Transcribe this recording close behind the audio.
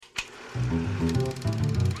Hello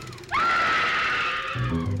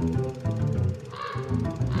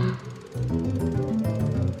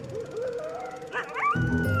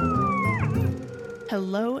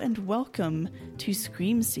and welcome to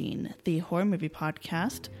Scream Scene, the horror movie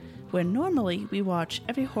podcast, where normally we watch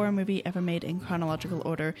every horror movie ever made in chronological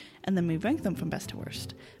order and then we rank them from best to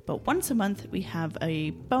worst. But once a month we have a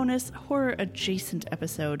bonus horror-adjacent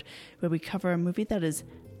episode where we cover a movie that is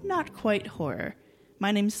not quite horror.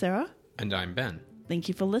 My name's Sarah. And I'm Ben. Thank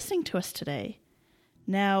you for listening to us today.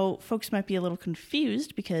 Now, folks might be a little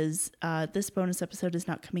confused because this bonus episode is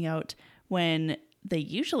not coming out when they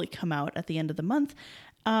usually come out at the end of the month.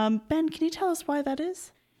 Ben, can you tell us why that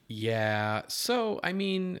is? Yeah, so,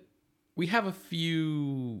 we have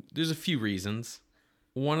there's a few reasons.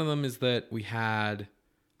 One of them is that we had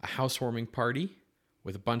a housewarming party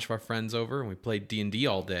with a bunch of our friends over and we played D&D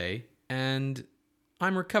all day, and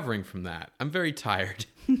I'm recovering from that. I'm very tired.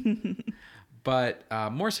 But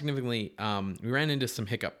more significantly, we ran into some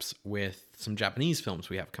hiccups with some Japanese films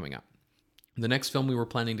we have coming up. The next film we were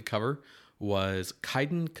planning to cover was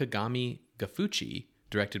Kaiden Kagami Gafuchi,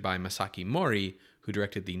 directed by Masaki Mori, who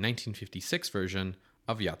directed the 1956 version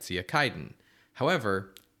of Yotsuya Kaiden.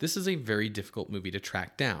 However, this is a very difficult movie to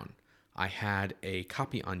track down. I had a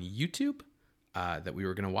copy on YouTube that we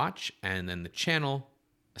were going to watch, and then the channel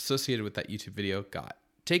associated with that YouTube video got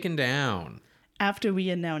taken down. After we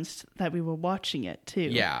announced that we were watching it, too.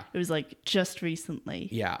 Yeah. It was like just recently.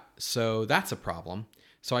 Yeah, so that's a problem.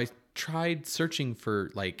 So I tried searching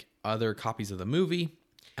for other copies of the movie,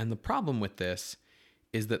 and the problem with this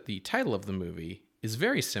is that the title of the movie is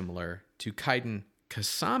very similar to Kaiden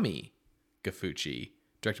Kasami Gafuchi,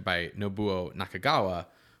 directed by Nobuo Nakagawa,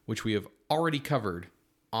 which we have already covered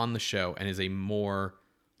on the show and is a more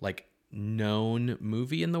known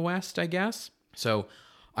movie in the West, I guess. So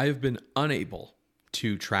I have been unable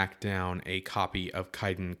to track down a copy of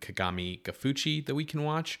Kaiden Kagami Gafuchi that we can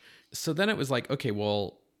watch. So then it was like, okay,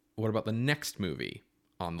 well, what about the next movie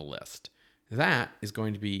on the list? That is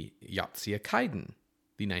going to be Yotsuya Kaiden,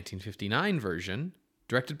 the 1959 version,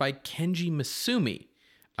 directed by Kenji Misumi,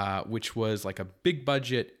 which was like a big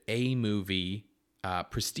budget A-movie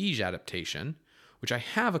prestige adaptation, which I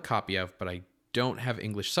have a copy of, but I don't have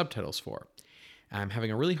English subtitles for. I'm having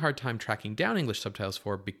a really hard time tracking down English subtitles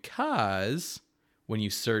for because when you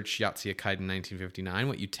search Yotsuya Kaiden 1959,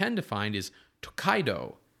 what you tend to find is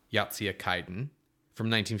Tokaido Yotsuya Kaiden from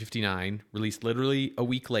 1959, released literally a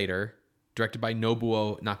week later, directed by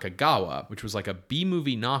Nobuo Nakagawa, which was like a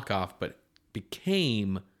B-movie knockoff, but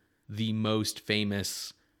became the most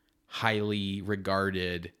famous, highly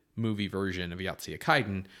regarded movie version of Yotsuya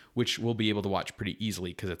Kaiden, which we'll be able to watch pretty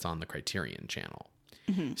easily because it's on the Criterion channel.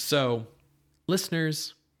 Mm-hmm. So,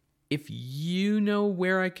 listeners, if you know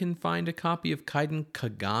where I can find a copy of Kaiden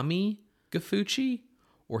Kagami Gafuchi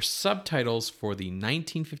or subtitles for the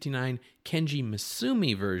 1959 Kenji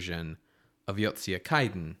Misumi version of Yotsuya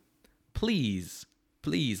Kaiden, please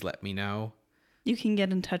let me know. You can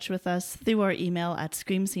get in touch with us through our email at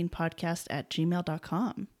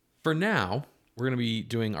screamscenepodcast@gmail.com. For now, we're going to be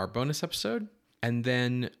doing our bonus episode, and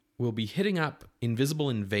then we'll be hitting up Invisible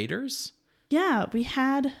Invaders. Yeah, we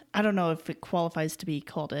had, I don't know if it qualifies to be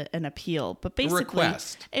called an appeal, but basically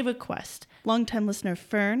a request. Longtime listener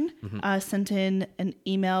Fern sent in an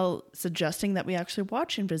email suggesting that we actually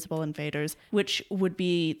watch Invisible Invaders, which would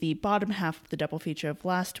be the bottom half of the double feature of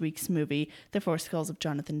last week's movie, The Four Skulls of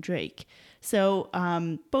Jonathan Drake. So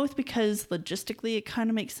both because logistically it kind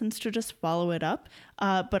of makes sense to just follow it up,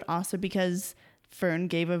 but also because Fern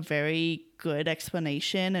gave a very good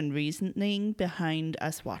explanation and reasoning behind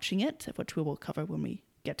us watching it, which we will cover when we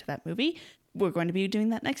get to that movie. We're going to be doing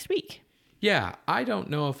that next week. Yeah, I don't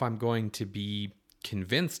know if I'm going to be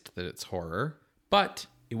convinced that it's horror, but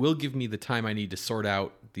it will give me the time I need to sort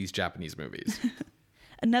out these Japanese movies.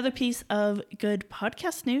 Another piece of good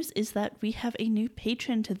podcast news is that we have a new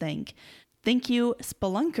patron to thank. Thank you,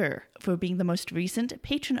 Spelunker, for being the most recent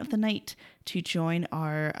patron of the night to join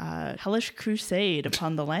our hellish crusade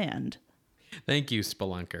upon the land. Thank you,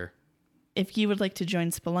 Spelunker. If you would like to join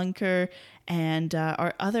Spelunker and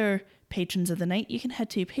our other patrons of the night, you can head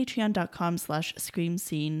to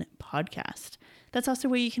patreon.com/screamscenepodcast. That's also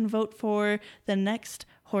where you can vote for the next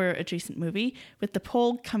horror adjacent movie, with the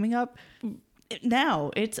poll coming up now.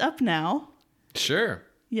 It's up now. Sure.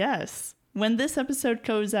 Yes. When this episode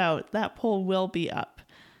goes out, that poll will be up.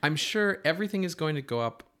 I'm sure everything is going to go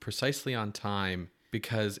up precisely on time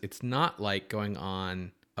because it's not like going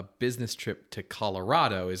on a business trip to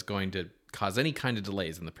Colorado is going to cause any kind of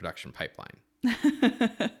delays in the production pipeline.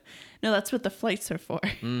 No, that's what the flights are for.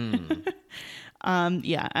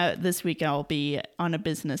 This week I'll be on a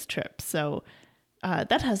business trip. So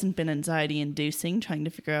that hasn't been anxiety inducing, trying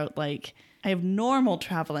to figure out like I have normal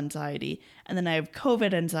travel anxiety and then I have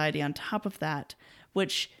COVID anxiety on top of that,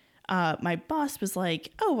 which my boss was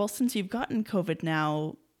like, oh, well, since you've gotten COVID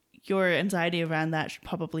now, your anxiety around that should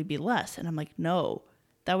probably be less. And I'm like, no,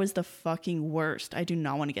 that was the fucking worst. I do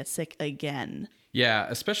not want to get sick again. Yeah,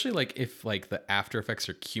 especially like if like the after effects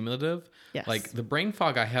are cumulative. Yes. Like the brain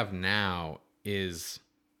fog I have now is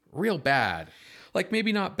real bad. Like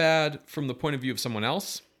maybe not bad from the point of view of someone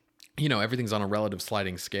else. You know, everything's on a relative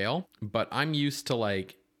sliding scale, but I'm used to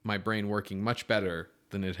like my brain working much better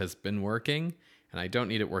than it has been working, and I don't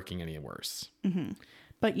need it working any worse. Mm-hmm.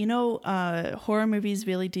 But you know, horror movies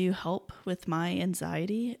really do help with my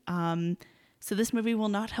anxiety. So this movie will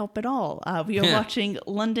not help at all. We are watching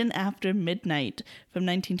London After Midnight from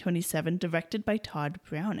 1927, directed by Todd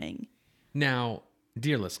Browning. Now,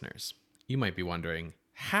 dear listeners, you might be wondering,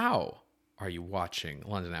 how are you watching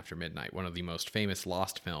London After Midnight, one of the most famous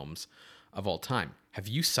lost films of all time? Have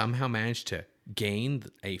you somehow managed to gain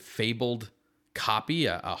a fabled copy,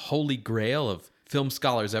 a holy grail of film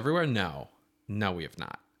scholars everywhere? No, we have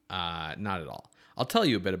not. Not at all. I'll tell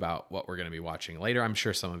you a bit about what we're going to be watching later. I'm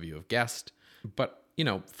sure some of you have guessed. But, you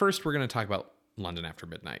know, first we're going to talk about London After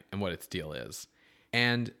Midnight and what its deal is.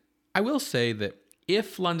 And I will say that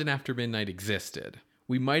if London After Midnight existed,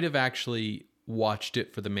 we might have actually watched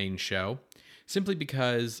it for the main show, simply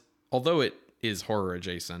because, although it is horror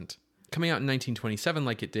adjacent, coming out in 1927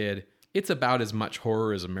 like it did, it's about as much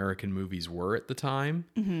horror as American movies were at the time.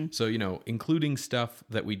 Mm-hmm. So, you know, including stuff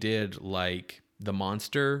that we did like The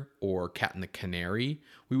Monster or Cat and the Canary,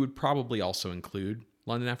 we would probably also include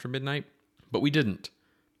London After Midnight. But we didn't,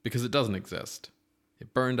 because it doesn't exist.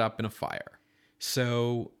 It burned up in a fire.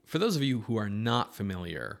 So for those of you who are not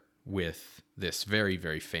familiar with this very,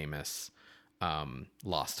 very famous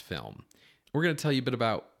lost film, we're going to tell you a bit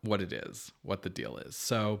about what it is, what the deal is.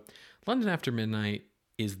 So London After Midnight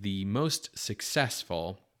is the most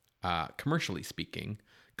successful, commercially speaking,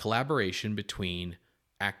 collaboration between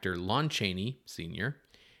actor Lon Chaney Sr.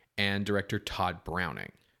 and director Todd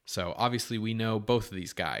Browning. So obviously we know both of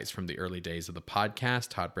these guys from the early days of the podcast.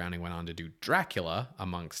 Todd Browning went on to do Dracula,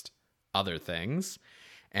 amongst other things.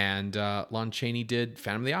 And Lon Chaney did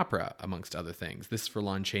Phantom of the Opera, amongst other things. This for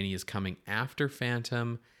Lon Chaney is coming after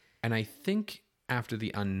Phantom, and I think after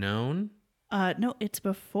The Unknown. No, it's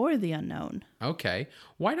before The Unknown. Okay.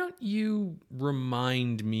 Why don't you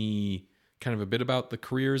remind me kind of a bit about the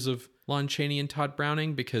careers of Lon Chaney and Todd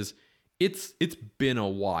Browning? Because it's been a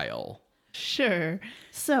while. Sure.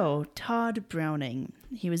 So, Todd Browning.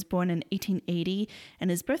 He was born in 1880, and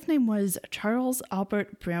his birth name was Charles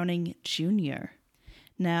Albert Browning Jr.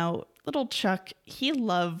 Now, little Chuck, he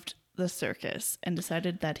loved the circus and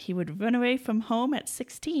decided that he would run away from home at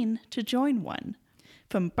 16 to join one.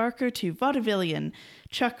 From barker to vaudevillian,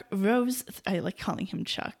 Chuck rose... I like calling him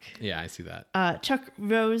Chuck. Yeah, I see that. Chuck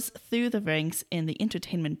rose through the ranks in the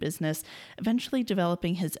entertainment business, eventually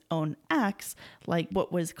developing his own acts, like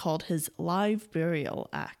what was called his live burial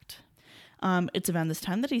act. It's around this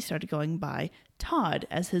time that he started going by Todd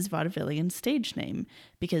as his vaudevillian stage name,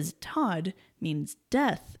 because Todd means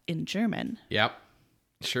death in German. Yep,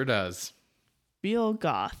 sure does. Real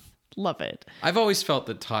goth. Love it. I've always felt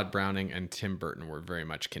that Todd Browning and Tim Burton were very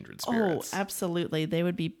much kindred spirits. Oh, absolutely. They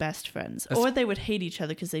would be best friends. Or they would hate each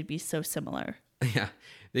other because they'd be so similar. Yeah.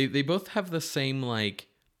 They both have the same, like,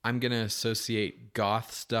 I'm going to associate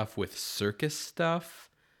goth stuff with circus stuff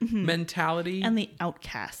mentality. And the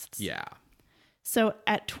outcasts. Yeah. So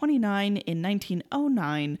at 29 in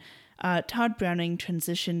 1909, Todd Browning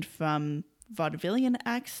transitioned from vaudevillian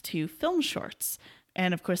acts to film shorts.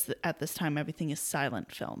 And of course, at this time, everything is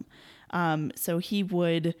silent film. So he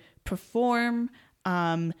would perform,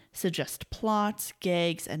 suggest plots,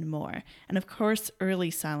 gags, and more. And of course, early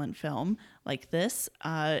silent film like this,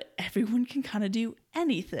 everyone can kind of do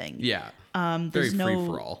anything. Yeah. Very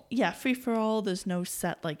free-for-all. Yeah, free-for-all. There's no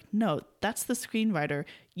set, like, no, that's the screenwriter.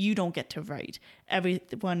 You don't get to write.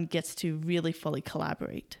 Everyone gets to really fully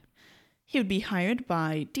collaborate. He would be hired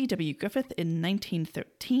by D.W. Griffith in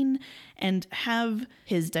 1913 and have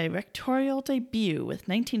his directorial debut with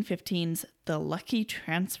 1915's The Lucky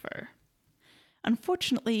Transfer.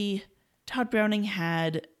 Unfortunately, Todd Browning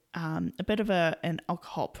had a bit of an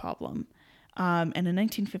alcohol problem. And in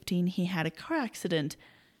 1915, he had a car accident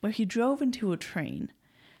where he drove into a train.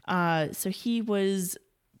 So he was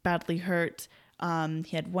badly hurt.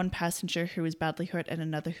 He had one passenger who was badly hurt and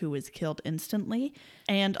another who was killed instantly.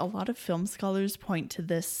 And a lot of film scholars point to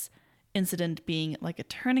this incident being like a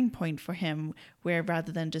turning point for him, where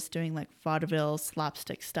rather than just doing like vaudeville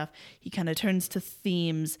slapstick stuff, he kind of turns to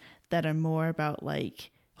themes that are more about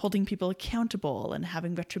like holding people accountable and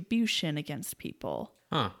having retribution against people.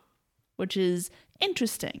 Which is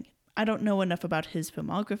interesting. I don't know enough about his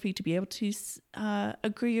filmography to be able to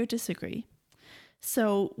agree or disagree.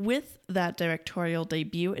 So with that directorial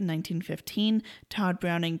debut in 1915, Tod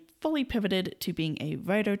Browning fully pivoted to being a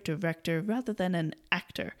writer-director rather than an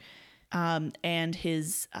actor. And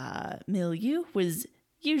his milieu was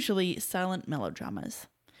usually silent melodramas.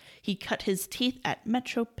 He cut his teeth at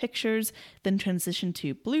Metro Pictures, then transitioned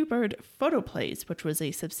to Bluebird Photoplays, which was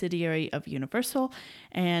a subsidiary of Universal,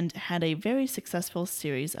 and had a very successful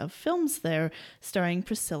series of films there starring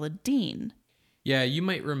Priscilla Dean. Yeah, you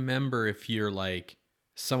might remember, if you're like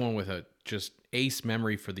someone with a just ace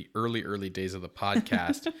memory for the early days of the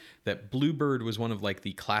podcast, that Bluebird was one of like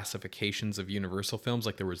the classifications of Universal films.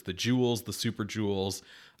 Like there was the Jewels, the Super Jewels,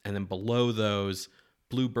 and then below those,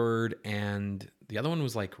 Bluebird, and the other one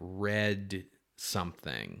was like Red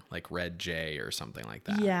something, like Red J or something like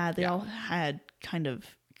that. Yeah, they all had kind of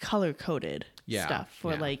color-coded stuff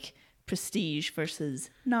for like prestige versus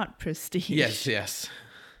not prestige. Yes.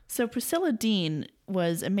 So Priscilla Dean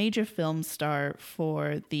was a major film star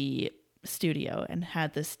for the studio and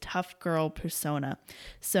had this tough girl persona.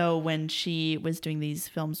 So when she was doing these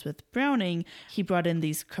films with Browning, he brought in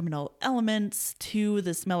these criminal elements to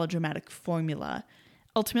this melodramatic formula.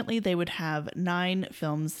 Ultimately, they would have 9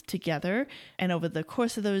 films together, and over the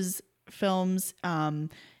course of those films,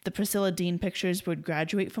 the Priscilla Dean pictures would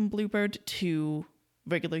graduate from Bluebird to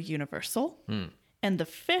regular Universal. And the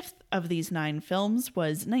 5th of these 9 films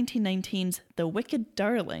was 1919's The Wicked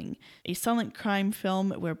Darling, a silent crime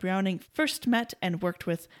film where Browning first met and worked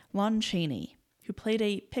with Lon Chaney, who played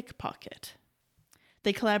a pickpocket.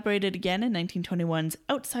 They collaborated again in 1921's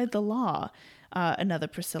Outside the Law, another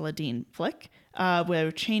Priscilla Dean flick,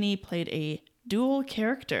 where Chaney played a dual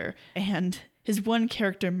character, and his one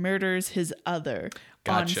character murders his other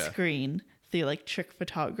on screen through like trick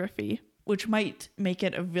photography, which might make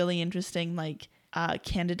it a really interesting like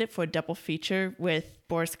candidate for a double feature with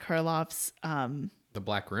Boris Karloff's The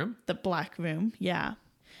Black Room? The Black Room, yeah.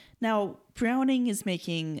 Now, Browning is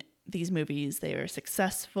making these movies. They are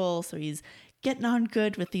successful, so he's getting on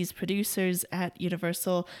good with these producers at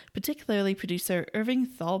Universal, particularly producer Irving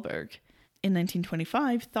Thalberg. In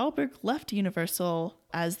 1925, Thalberg left Universal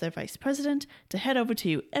as their vice president to head over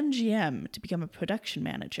to MGM to become a production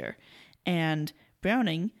manager. And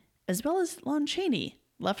Browning, as well as Lon Chaney,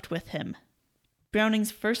 left with him.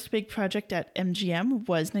 Browning's first big project at MGM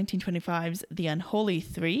was 1925's The Unholy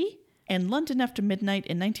Three, and London After Midnight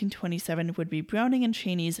in 1927 would be Browning and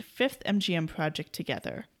Chaney's 5th MGM project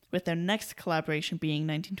together, with their next collaboration being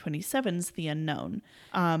 1927's The Unknown,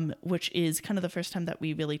 which is kind of the first time that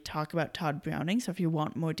we really talk about Tod Browning. So if you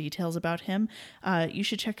want more details about him, you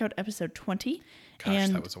should check out episode 20. Gosh,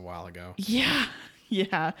 that was a while ago.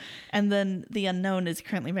 Yeah. And then The Unknown is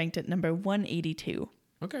currently ranked at number 182.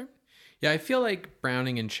 Okay. Yeah, I feel like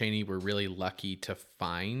Browning and Chaney were really lucky to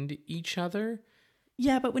find each other.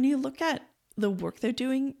 Yeah, but when you look at the work they're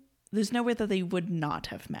doing, there's no way that they would not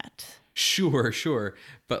have met. Sure.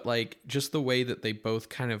 But like just the way that they both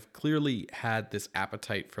kind of clearly had this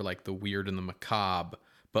appetite for like the weird and the macabre,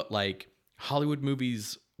 but like Hollywood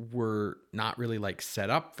movies were not really like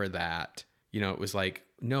set up for that. You know, it was like,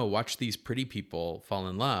 no, watch these pretty people fall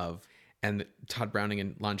in love. And Tod Browning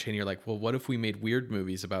and Lon Chaney are like, well, what if we made weird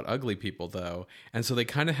movies about ugly people though? And so they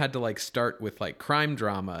kind of had to like start with like crime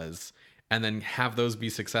dramas and then have those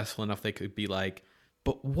be successful enough they could be like,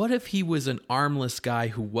 but what if he was an armless guy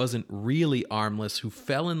who wasn't really armless, who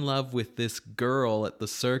fell in love with this girl at the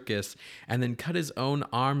circus and then cut his own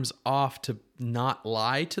arms off to not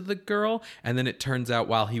lie to the girl? And then it turns out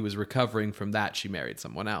while he was recovering from that, she married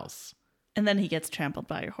someone else. And then he gets trampled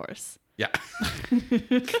by a horse. Yeah.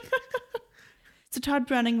 So Tod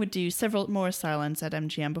Browning would do several more silents at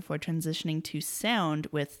MGM before transitioning to sound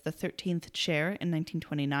with The 13th Chair in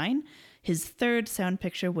 1929. His third sound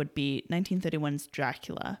picture would be 1931's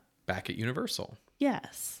Dracula. Back at Universal.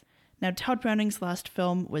 Yes. Now, Tod Browning's last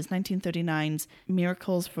film was 1939's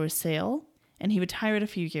Miracles for Sale, and he retired a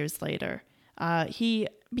few years later. He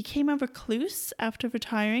became a recluse after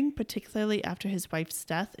retiring, particularly after his wife's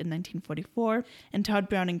death in 1944, and Tod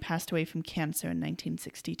Browning passed away from cancer in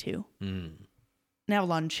 1962. Now,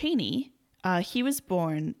 Lon Chaney, he was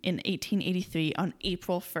born in 1883 on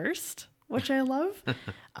April 1st, which I love.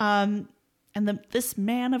 And this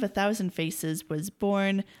man of 1,000 faces was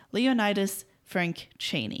born Leonidas Frank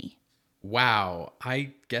Chaney. Wow.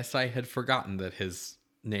 I guess I had forgotten that his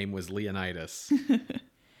name was Leonidas.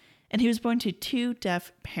 And he was born to 2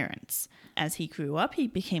 deaf parents. As he grew up, he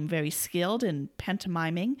became very skilled in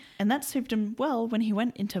pantomiming, and that served him well when he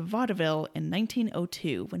went into vaudeville in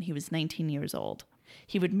 1902 when he was 19 years old.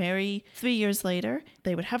 He would marry 3 years later.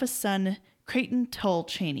 They would have a son, Creighton Tull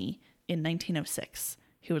Chaney, in 1906,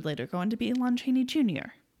 who would later go on to be Lon Chaney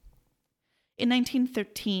Jr. In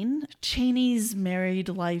 1913, Chaney's married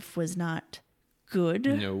life was not good.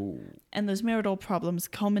 No. And those marital problems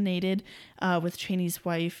culminated with Chaney's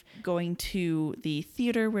wife going to the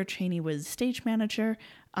theater where Chaney was stage manager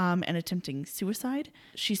and attempting suicide.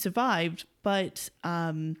 She survived, but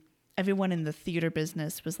everyone in the theater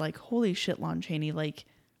business was like, holy shit, Lon Chaney, like,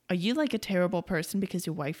 are you like a terrible person because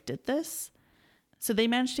your wife did this? So they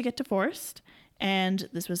managed to get divorced. And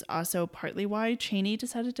this was also partly why Chaney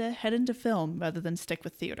decided to head into film rather than stick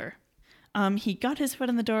with theater. He got his foot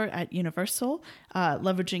in the door at Universal,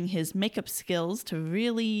 leveraging his makeup skills to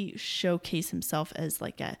really showcase himself as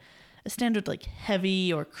like a standard like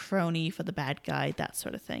heavy or crony for the bad guy, that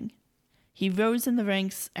sort of thing. He rose in the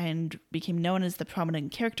ranks and became known as the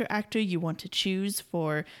prominent character actor you want to choose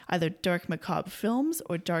for either dark macabre films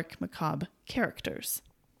or dark macabre characters.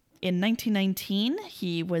 In 1919,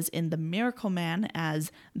 he was in The Miracle Man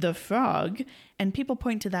as the Frog, and people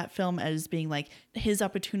point to that film as being like his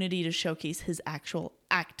opportunity to showcase his actual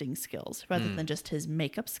acting skills rather than just his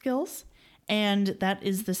makeup skills. And that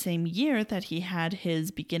is the same year that he had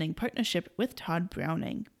his beginning partnership with Todd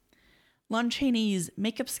Browning. Lon Chaney's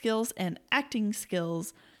makeup skills and acting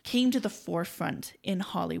skills came to the forefront in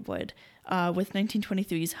Hollywood with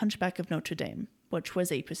 1923's Hunchback of Notre Dame, which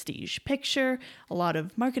was a prestige picture, a lot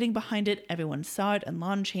of marketing behind it, everyone saw it, and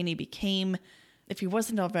Lon Chaney became, if he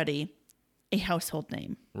wasn't already, a household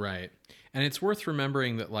name. Right. And it's worth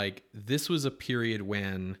remembering that, like, this was a period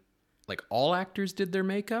when, like, all actors did their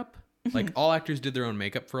makeup. Like, all actors did their own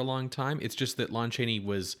makeup for a long time. It's just that Lon Chaney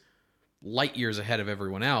was light years ahead of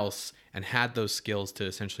everyone else and had those skills to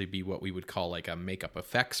essentially be what we would call, like, a makeup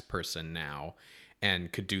effects person now,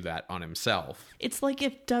 and could do that on himself. It's like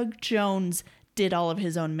if Doug Jones did all of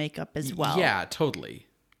his own makeup as well. Yeah, totally.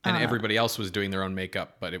 And everybody else was doing their own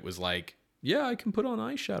makeup, but it was like, yeah, I can put on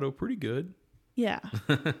eyeshadow pretty good. Yeah.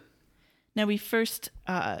 Now, we first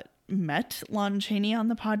met Lon Chaney on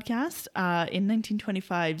the podcast in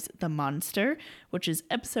 1925's The Monster, which is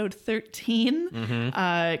episode 13,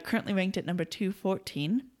 currently ranked at number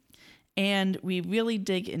 214. And we really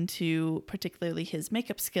dig into particularly his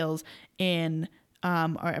makeup skills in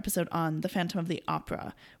our episode on The Phantom of the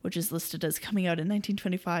Opera, which is listed as coming out in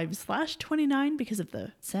 1925/29 because of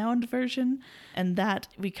the sound version. And that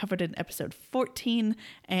we covered in episode 14.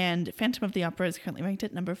 And Phantom of the Opera is currently ranked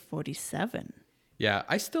at number 47. Yeah,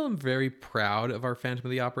 I still am very proud of our Phantom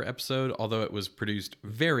of the Opera episode, although it was produced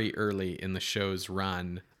very early in the show's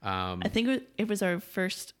run. I think it was our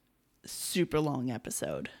first super long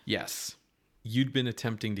episode. Yes. You'd been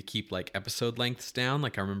attempting to keep like episode lengths down.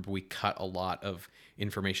 Like I remember we cut a lot of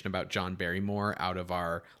information about John Barrymore out of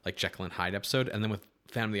our like Jekyll and Hyde episode. And then with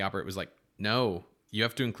Phantom of the Opera, it was like, no, you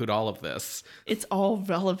have to include all of this. It's all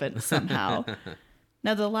relevant somehow.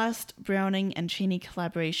 Now, the last Browning and Chaney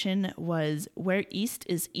collaboration was Where East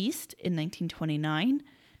is East in 1929.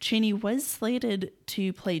 Chaney was slated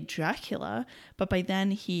to play Dracula, but by then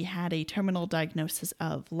he had a terminal diagnosis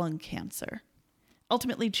of lung cancer.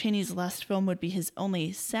 Ultimately, Chaney's last film would be his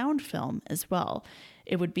only sound film as well.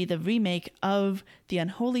 It would be the remake of The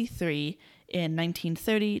Unholy Three in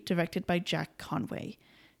 1930, directed by Jack Conway.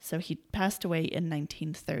 So he passed away in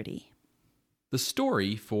 1930. The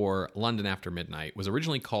story for London After Midnight was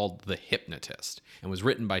originally called The Hypnotist and was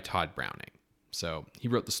written by Todd Browning. So he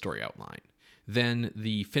wrote the story outline. Then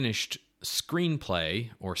the finished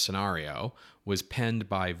screenplay or scenario was penned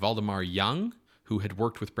by Valdemar Young, who had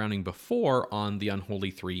worked with Browning before on The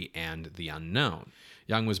Unholy Three and The Unknown.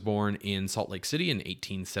 Young was born in Salt Lake City in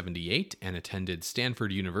 1878 and attended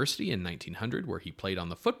Stanford University in 1900, where he played on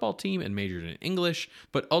the football team and majored in English,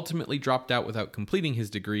 but ultimately dropped out without completing his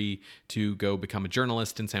degree to go become a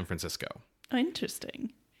journalist in San Francisco.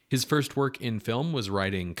 Interesting. His first work in film was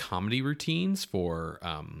writing comedy routines for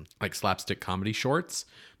like slapstick comedy shorts,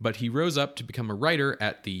 but he rose up to become a writer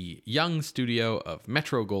at the Young studio of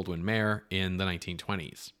Metro-Goldwyn-Mayer in the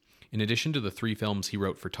 1920s. In addition to the 3 films he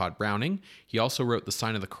wrote for Todd Browning, he also wrote The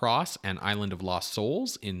Sign of the Cross and Island of Lost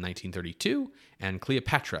Souls in 1932 and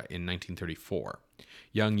Cleopatra in 1934.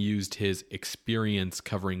 Young used his experience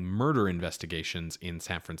covering murder investigations in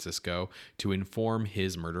San Francisco to inform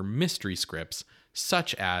his murder mystery scripts,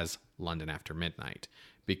 such as London After Midnight,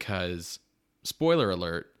 because, spoiler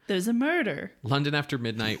alert, There's a murder. London After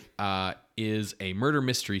Midnight is a murder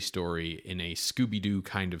mystery story in a Scooby-Doo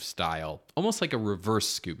kind of style. Almost like a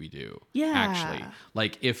reverse Scooby-Doo. Yeah. Actually.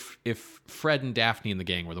 Like if Fred and Daphne and the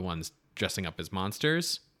gang were the ones dressing up as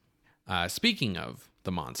monsters. Speaking of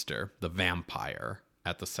the monster, the vampire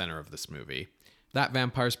at the center of this movie, that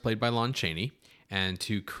vampire is played by Lon Chaney. And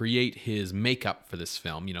to create his makeup for this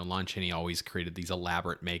film, Lon Chaney always created these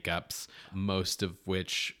elaborate makeups, most of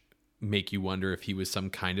which make you wonder if he was some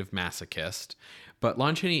kind of masochist. But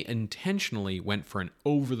Lon Chaney intentionally went for an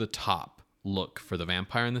over-the-top look for the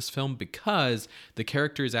vampire in this film because the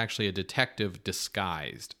character is actually a detective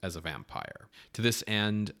disguised as a vampire. To this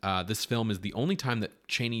end, this film is the only time that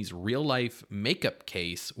Chaney's real-life makeup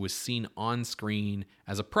case was seen on screen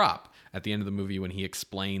as a prop. At the end of the movie, when he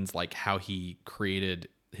explains how he created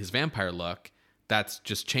his vampire look, that's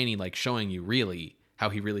just Chaney showing you really how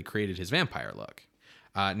he really created his vampire look.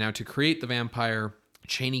 Now, to create the vampire,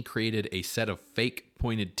 Chaney created a set of fake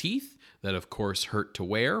pointed teeth that, of course, hurt to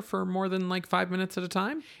wear for more than 5 minutes at a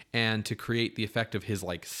time. And to create the effect of his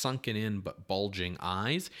sunken in but bulging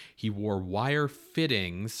eyes, he wore wire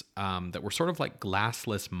fittings that were sort of like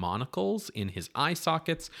glassless monocles in his eye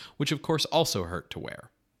sockets, which, of course, also hurt to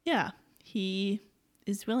wear. Yeah, he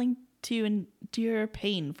is willing to endure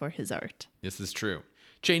pain for his art. This is true.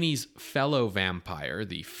 Chaney's fellow vampire,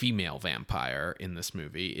 the female vampire in this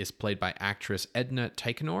movie, is played by actress Edna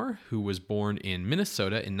Teichner, who was born in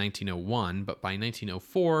Minnesota in 1901, but by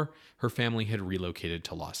 1904, her family had relocated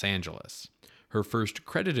to Los Angeles. Her first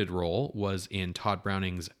credited role was in Todd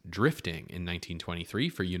Browning's Drifting in 1923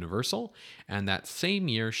 for Universal, and that same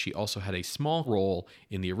year she also had a small role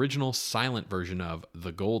in the original silent version of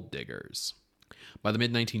The Gold Diggers. By the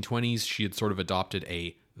mid-1920s, she had sort of adopted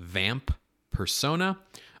a vamp persona,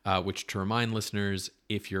 which, to remind listeners,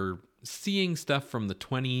 if you're seeing stuff from the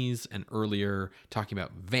 20s and earlier talking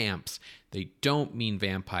about vamps, they don't mean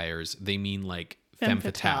vampires, they mean femme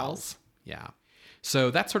fatales. Yeah.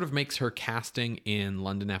 So that sort of makes her casting in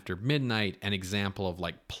London After Midnight an example of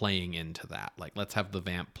playing into that. Let's have the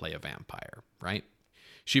vamp play a vampire, right?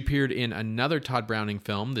 She appeared in another Todd Browning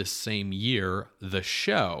film this same year, The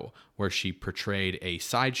Show, where she portrayed a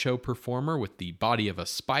sideshow performer with the body of a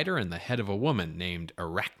spider and the head of a woman named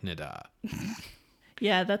Arachnida.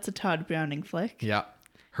 Yeah, that's a Todd Browning flick. Yeah.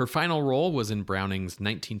 Her final role was in Browning's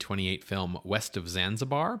 1928 film West of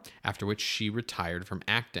Zanzibar, after which she retired from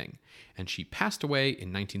acting, and she passed away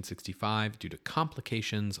in 1965 due to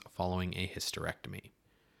complications following a hysterectomy.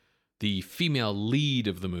 The female lead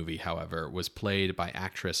of the movie, however, was played by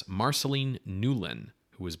actress Marceline Newlin,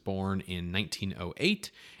 who was born in 1908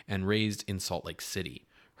 and raised in Salt Lake City.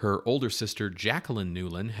 Her older sister, Jacqueline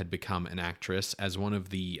Newlin, had become an actress as one of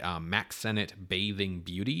the Mack Sennett bathing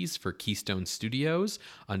beauties for Keystone Studios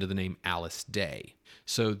under the name Alice Day.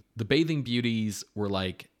 So the bathing beauties were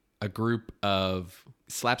a group of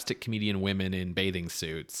slapstick comedian women in bathing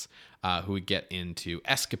suits who would get into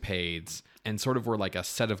escapades and sort of were a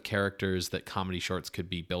set of characters that comedy shorts could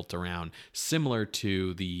be built around, similar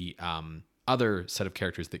to the other set of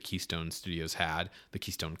characters that Keystone Studios had, the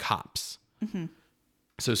Keystone Cops. Mm-hmm.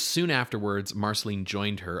 So soon afterwards, Marceline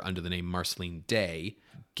joined her under the name Marceline Day,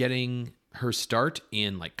 getting her start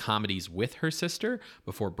in comedies with her sister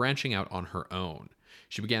before branching out on her own.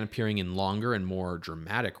 She began appearing in longer and more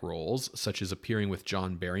dramatic roles, such as appearing with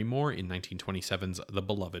John Barrymore in 1927's The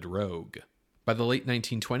Beloved Rogue. By the late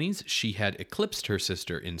 1920s, she had eclipsed her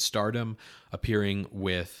sister in stardom, appearing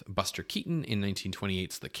with Buster Keaton in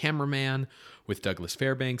 1928's The Cameraman, with Douglas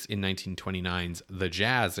Fairbanks in 1929's The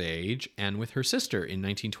Jazz Age, and with her sister in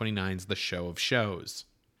 1929's The Show of Shows.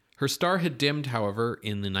 Her star had dimmed, however,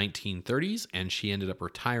 in the 1930s, and she ended up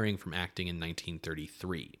retiring from acting in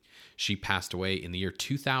 1933. She passed away in the year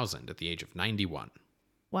 2000 at the age of 91.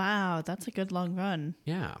 Wow, that's a good long run.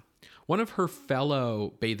 Yeah. One of her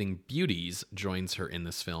fellow bathing beauties joins her in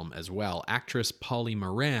this film as well. Actress Polly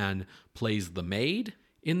Moran plays the maid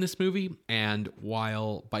in this movie, and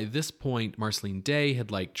while by this point Marceline Day had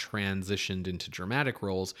transitioned into dramatic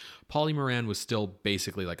roles, Polly Moran was still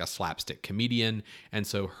basically a slapstick comedian, and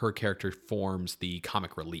so her character forms the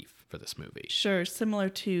comic relief for this movie. Sure, similar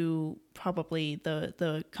to probably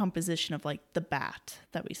the composition of the Bat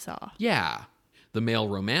that we saw. Yeah. The male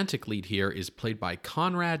romantic lead here is played by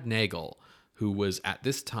Conrad Nagel, who was at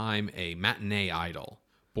this time a matinee idol.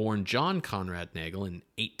 Born John Conrad Nagel in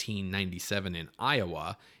 1897 in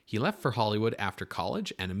Iowa, he left for Hollywood after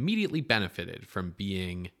college and immediately benefited from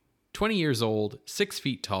being 20 years old, 6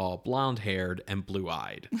 feet tall, blonde-haired, and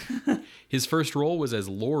blue-eyed. His first role was as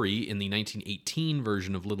Laurie in the 1918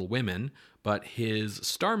 version of Little Women, but his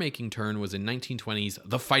star-making turn was in 1920's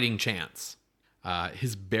The Fighting Chance.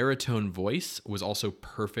 His baritone voice was also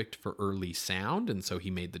perfect for early sound, and so he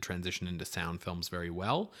made the transition into sound films very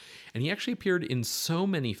well. And he actually appeared in so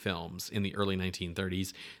many films in the early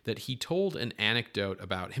 1930s that he told an anecdote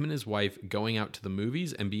about him and his wife going out to the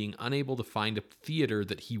movies and being unable to find a theater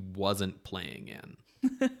that he wasn't playing in.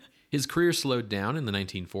 His career slowed down in the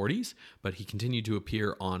 1940s, but he continued to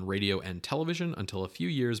appear on radio and television until a few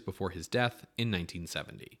years before his death in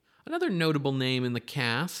 1970. Another notable name in the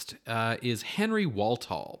cast is Henry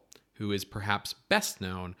Walthall, who is perhaps best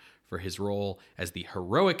known for his role as the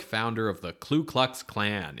heroic founder of the Ku Klux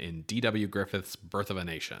Klan in D.W. Griffith's Birth of a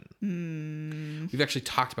Nation. We've actually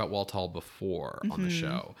talked about Walthall before on the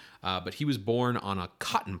show, but he was born on a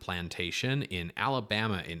cotton plantation in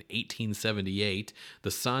Alabama in 1878,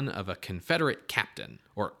 the son of a Confederate captain,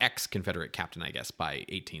 or ex-Confederate captain, I guess, by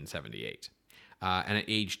 1878. And at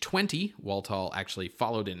age 20, Walthall actually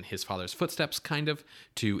followed in his father's footsteps, kind of,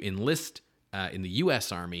 to enlist in the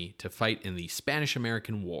U.S. Army to fight in the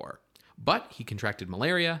Spanish-American War. But he contracted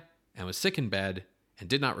malaria and was sick in bed and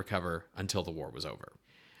did not recover until the war was over.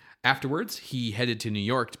 Afterwards, he headed to New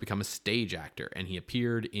York to become a stage actor, and he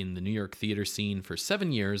appeared in the New York theater scene for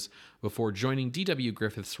 7 years before joining D.W.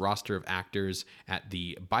 Griffith's roster of actors at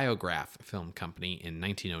the Biograph Film Company in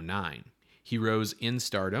 1909. He rose in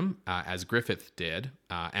stardom, as Griffith did,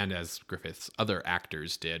 and as Griffith's other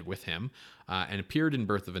actors did with him, and appeared in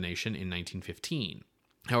Birth of a Nation in 1915.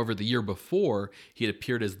 However, the year before, he had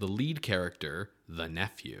appeared as the lead character, the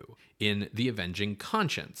nephew, in The Avenging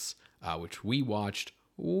Conscience, which we watched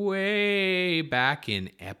way back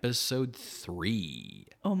in episode 3.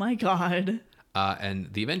 Oh my God.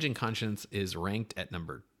 And The Avenging Conscience is ranked at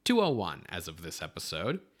number 201 as of this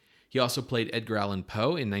episode. He also played Edgar Allan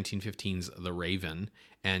Poe in 1915's The Raven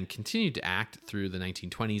and continued to act through the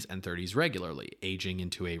 1920s and 30s regularly, aging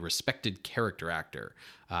into a respected character actor.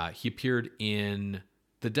 He appeared in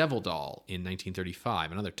The Devil Doll in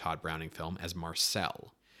 1935, another Todd Browning film, as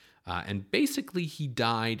Marcel. And basically he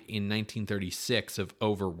died in 1936 of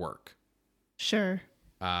overwork. Sure.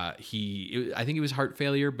 I think it was heart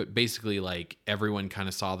failure, but basically like everyone kind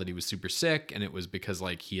of saw that he was super sick, and it was because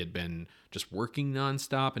like he had been just working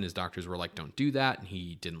nonstop, and his doctors were like, don't do that, and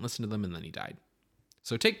he didn't listen to them, and then he died.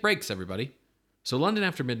 So take breaks, everybody. So London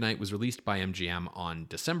After Midnight was released by MGM on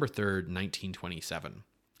December 3rd, 1927.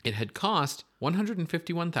 It had cost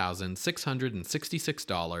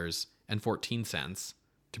 $151,666.14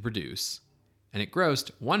 to produce, and it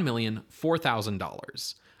grossed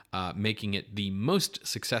 $1,004,000. Making it the most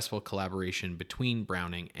successful collaboration between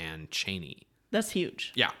Browning and Chaney. That's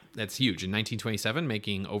huge. Yeah, that's huge. In 1927,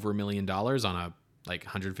 making over $1 million on a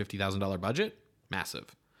 $150,000 budget,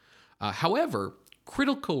 massive. However,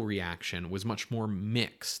 critical reaction was much more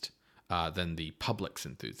mixed than the public's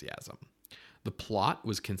enthusiasm. The plot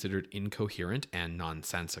was considered incoherent and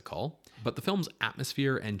nonsensical, but the film's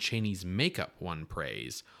atmosphere and Chaney's makeup won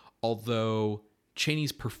praise, although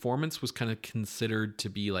Chaney's performance was kind of considered to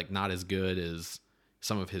be not as good as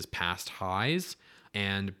some of his past highs,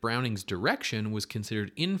 and Browning's direction was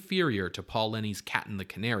considered inferior to Paul Lenny's Cat and the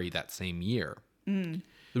Canary that same year. The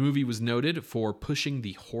movie was noted for pushing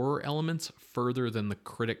the horror elements further than the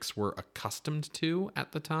critics were accustomed to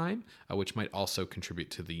at the time, which might also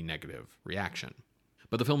contribute to the negative reaction.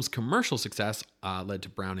 But the film's commercial success led to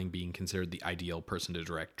Browning being considered the ideal person to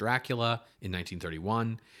direct Dracula in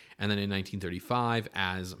 1931. And then in 1935,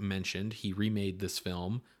 as mentioned, he remade this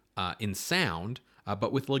film in sound,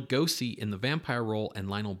 but with Lugosi in the vampire role and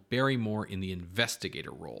Lionel Barrymore in the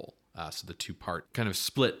investigator role. So the two-part kind of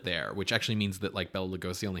split there, which actually means that Bela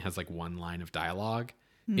Lugosi only has one line of dialogue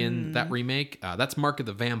in that remake. That's Mark of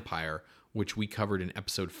the Vampire, which we covered in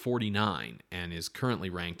episode 49 and is currently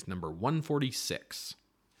ranked number 146.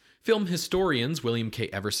 Film historians William K.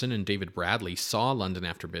 Everson and David Bradley saw London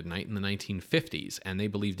After Midnight in the 1950s, and they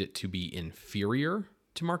believed it to be inferior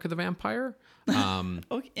to Mark of the Vampire.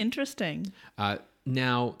 Interesting.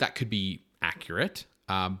 Now, that could be accurate,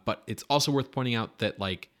 but it's also worth pointing out that,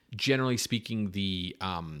 generally speaking, the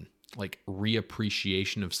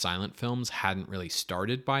reappreciation of silent films hadn't really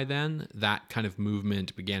started by then. That kind of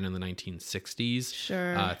movement began in the 1960s.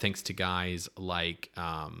 Sure. Thanks to guys like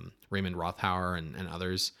Raymond Rothauer and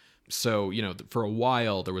others. So, for a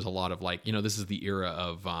while, there was a lot of this is the era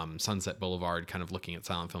of Sunset Boulevard kind of looking at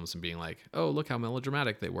silent films and being like, oh, look how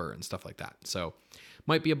melodramatic they were and stuff like that. So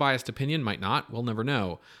might be a biased opinion, might not. We'll never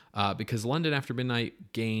know. Because London After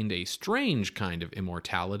Midnight gained a strange kind of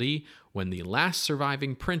immortality when the last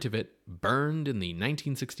surviving print of it burned in the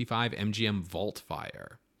 1965 MGM Vault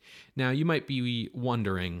fire. Now, you might be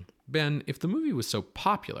wondering, Ben, if the movie was so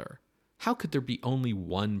popular, how could there be only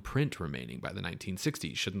one print remaining by the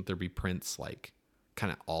 1960s? Shouldn't there be prints like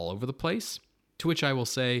kind of all over the place? To which I will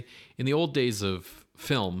say, in the old days of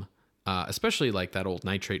film, especially like that old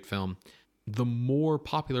nitrate film, the more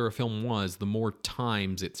popular a film was, the more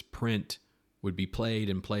times its print would be played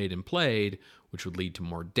and played and played, which would lead to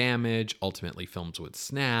more damage. Ultimately, films would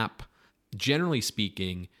snap. Generally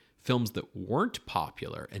speaking, films that weren't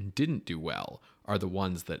popular and didn't do well are the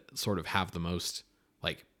ones that sort of have the most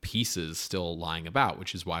like pieces still lying about,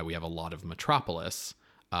 which is why we have a lot of Metropolis,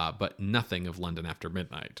 but nothing of London After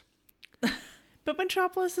Midnight. But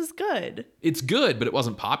Metropolis is good. It's good, but it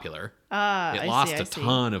wasn't popular. It lost a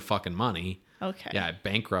ton of fucking money. Okay. Yeah, it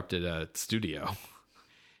bankrupted a studio.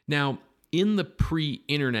 Now, in the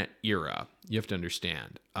pre-internet era, you have to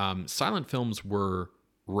understand, silent films were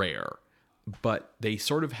rare, but they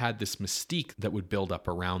sort of had this mystique that would build up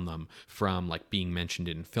around them from like being mentioned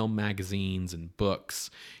in film magazines and books.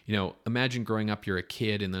 You know, imagine growing up, you're a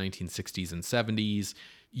kid in the 1960s and 70s.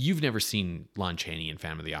 You've never seen Lon Chaney in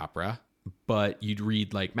Phantom of the Opera, but you'd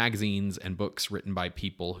read like magazines and books written by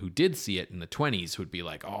people who did see it in the 20s who'd be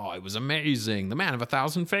like, oh, it was amazing, The Man of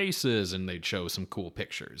 1,000 Faces, and they'd show some cool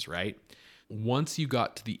pictures, right? Once you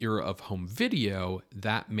got to the era of home video,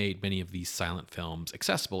 that made many of these silent films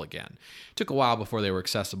accessible again. It took a while before they were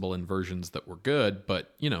accessible in versions that were good,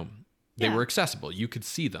 but, you know, they were accessible. You could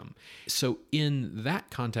see them. So in that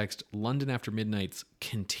context, London After Midnight's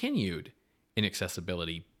continued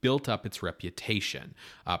inaccessibility built up its reputation,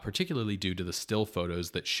 particularly due to the still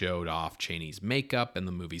photos that showed off Chaney's makeup and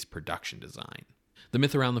the movie's production design. The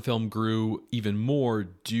myth around the film grew even more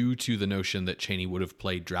due to the notion that Chaney would have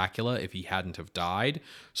played Dracula if he hadn't have died.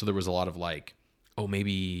 So there was a lot of like, oh,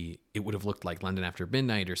 maybe it would have looked like London After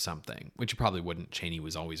Midnight or something, which it probably wouldn't. Chaney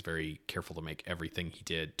was always very careful to make everything he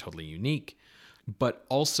did totally unique. But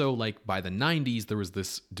also, like, by the 90s, there was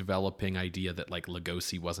this developing idea that, like,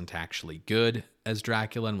 Lugosi wasn't actually good as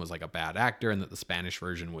Dracula and was, like, a bad actor, and that the Spanish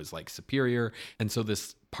version was, like, superior. And so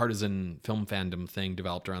this partisan film fandom thing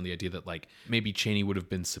developed around the idea that, like, maybe Chaney would have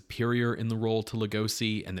been superior in the role to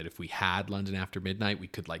Lugosi, and that if we had London After Midnight, we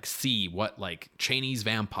could, like, see what, like, Chaney's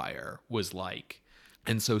vampire was like.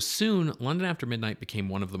 And so soon, London After Midnight became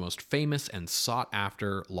one of the most famous and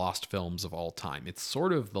sought-after lost films of all time. It's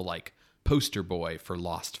sort of the, like, poster boy for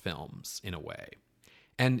lost films in a way.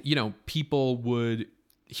 And, you know, people would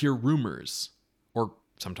hear rumors or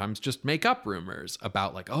sometimes just make up rumors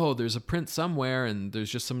about like, oh, there's a print somewhere and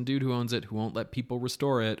there's just some dude who owns it who won't let people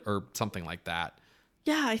restore it or something like that.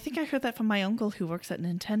 Yeah, I think I heard that from my uncle who works at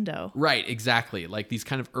Nintendo. Right, exactly. Like these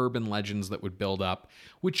kind of urban legends that would build up,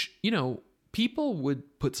 which, you know, people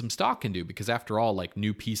would put some stock into because after all, like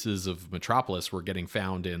new pieces of Metropolis were getting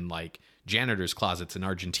found in like janitor's closets in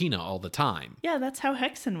Argentina all the time. Yeah, that's how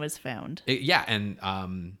Hexen was found.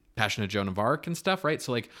 And Passion of Joan of Arc and stuff, right?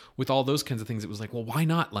 So like with all those kinds of things, it was like, well, why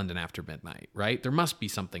not London After Midnight, right? There must be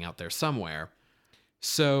something out there somewhere.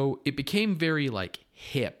 So it became very like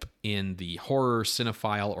hip in the horror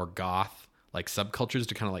cinephile or goth like subcultures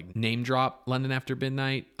to kind of like name drop London After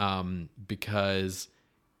Midnight because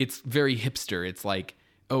it's very hipster. It's like,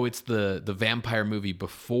 oh, it's the vampire movie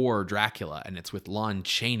before Dracula, and it's with Lon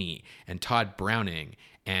Chaney and Todd Browning,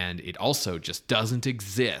 and it also just doesn't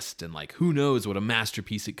exist, and like, who knows what a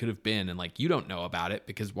masterpiece it could have been, and like, you don't know about it,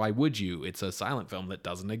 because why would you? It's a silent film that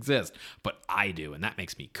doesn't exist, but I do, and that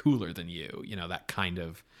makes me cooler than you, you know, that kind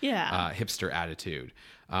of hipster attitude.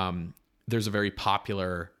 There's a very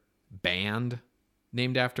popular band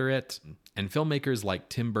named after it, and filmmakers like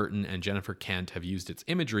Tim Burton and Jennifer Kent have used its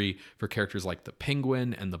imagery for characters like the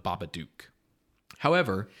Penguin and the Babadook.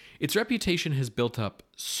 However, its reputation has built up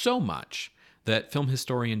so much that film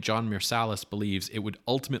historian John Mirsalis believes it would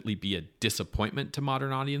ultimately be a disappointment to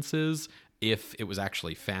modern audiences if it was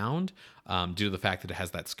actually found, due to the fact that it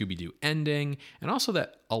has that Scooby-Doo ending, and also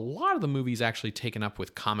that a lot of the movie is actually taken up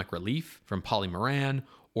with comic relief from Polly Moran,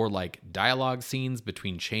 or like dialogue scenes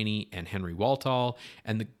between Chaney and Henry Walthall,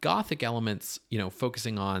 and the gothic elements, you know,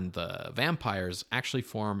 focusing on the vampires actually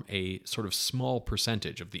form a sort of small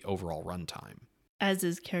percentage of the overall runtime. As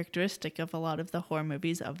is characteristic of a lot of the horror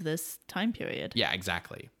movies of this time period. Yeah,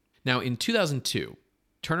 exactly. Now, in 2002,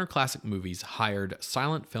 Turner Classic Movies hired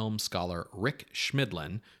silent film scholar Rick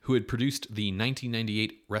Schmidlin, who had produced the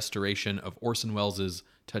 1998 restoration of Orson Welles'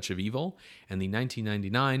 Touch of Evil and the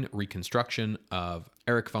 1999 reconstruction of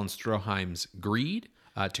Erich von Stroheim's Greed,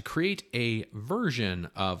 to create a version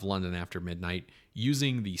of London After Midnight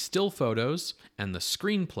using the still photos and the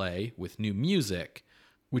screenplay with new music,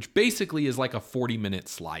 which basically is like a 40-minute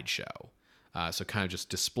slideshow. So kind of just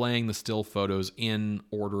displaying the still photos in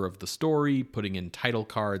order of the story, putting in title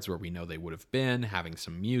cards where we know they would have been, having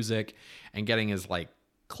some music, and getting as like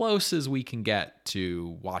close as we can get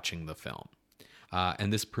to watching the film.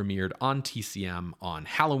 And this premiered on TCM on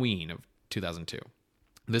Halloween of 2002.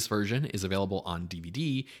 This version is available on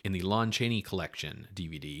DVD in the Lon Chaney Collection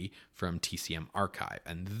DVD from TCM Archive.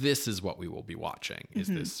 And this is what we will be watching, is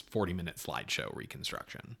this 40-minute slideshow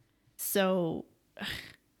reconstruction. So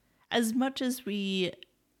as much as if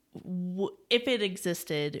it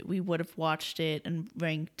existed, we would have watched it and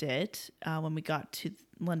ranked it when we got to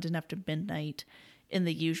London After Midnight in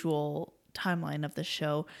the usual timeline of the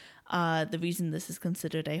show. The reason this is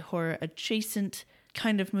considered a horror adjacent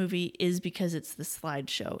kind of movie is because it's the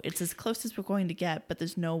slideshow. It's as close as we're going to get, but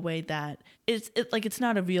there's no way that it's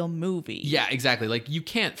not a real movie. Yeah, exactly. Like you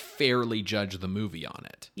can't fairly judge the movie on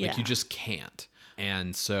it. Like you just can't.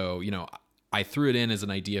 And so, I threw it in as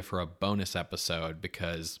an idea for a bonus episode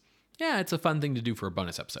because, it's a fun thing to do for a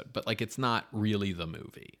bonus episode, but like it's not really the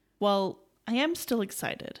movie. Well, I am still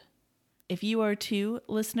excited. If you are too,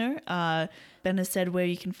 listener, Ben has said where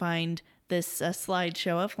you can find this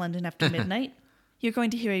slideshow of London After Midnight. You're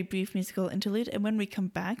going to hear a brief musical interlude, and when we come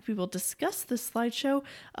back, we will discuss the slideshow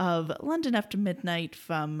of London After Midnight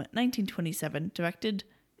from 1927, directed...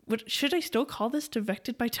 Should I still call this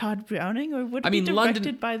directed by Todd Browning, or would it be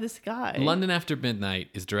directed by this guy? London After Midnight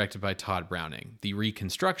is directed by Todd Browning. The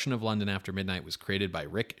reconstruction of London After Midnight was created by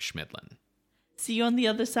Rick Schmidlin. See you on the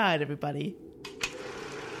other side, everybody.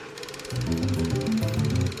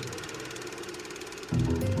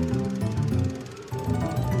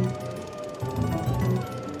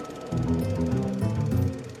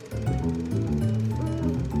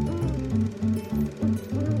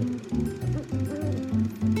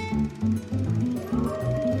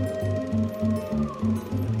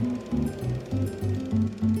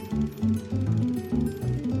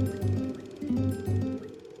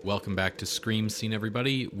 Welcome back to Scream Scene,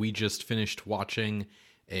 everybody. We just finished watching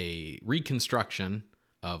a reconstruction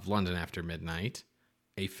of London After Midnight,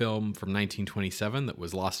 a film from 1927 that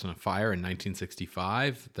was lost in a fire in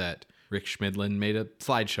 1965 that Rick Schmidlin made a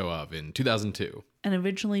slideshow of in 2002. And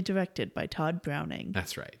originally directed by Todd Browning.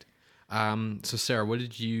 That's right. So Sarah, what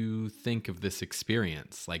did you think of this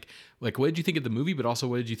experience? Like what did you think of the movie, but also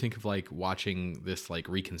what did you think of like watching this like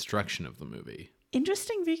reconstruction of the movie?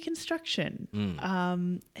 Interesting reconstruction.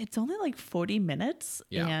 It's only like 40 minutes,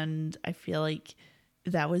 and I feel like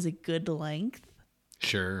that was a good length.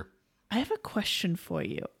 Sure. I have a question for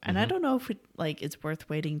you, and I don't know if it like it's worth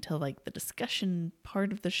waiting till like the discussion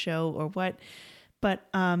part of the show or what, but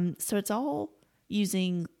so it's all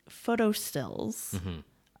using photo stills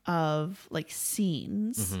of like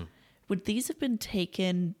scenes. Would these have been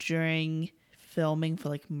taken during filming for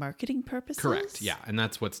like marketing purposes? Correct. Yeah, and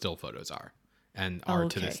that's what still photos are. And are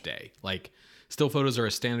to this day. Like, still photos are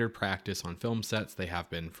a standard practice on film sets. They have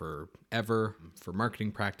been forever. For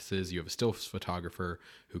marketing practices, you have a still photographer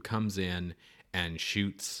who comes in and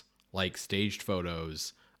shoots like staged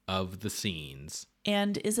photos of the scenes.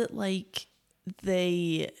 And is it like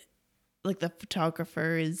the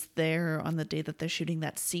photographer is there on the day that they're shooting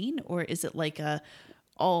that scene, or is it like a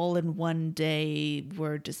all in one day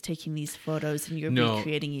we're just taking these photos and you're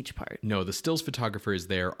recreating each part? No, the stills photographer is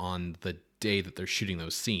there on the day that they're shooting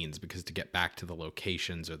those scenes, because to get back to the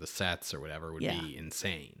locations or the sets or whatever would be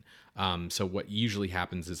insane. So what usually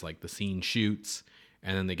happens is like the scene shoots,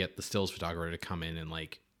 and then they get the stills photographer to come in and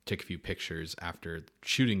like take a few pictures after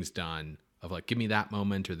shooting's done of like, give me that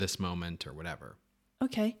moment or this moment or whatever.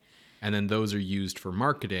 Okay. And then those are used for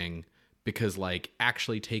marketing, because like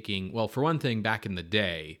actually taking, well, for one thing, back in the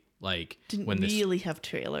day, like didn't really have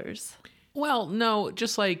trailers. Well, no,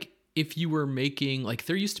 just like if you were making, like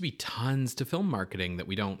there used to be tons to film marketing that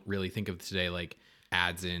we don't really think of today, like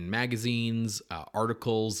ads in magazines,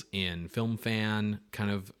 articles in Film Fan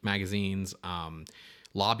kind of magazines,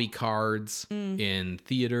 lobby cards in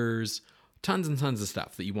theaters, tons and tons of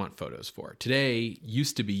stuff that you want photos for. Today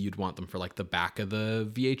used to be you'd want them for like the back of the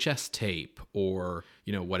VHS tape or,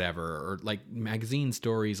 whatever, or like magazine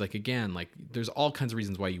stories. Like, again, like there's all kinds of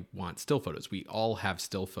reasons why you want still photos. We all have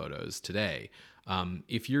still photos today.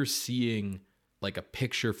 If you're seeing like a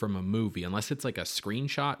picture from a movie, unless it's like a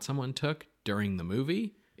screenshot someone took during the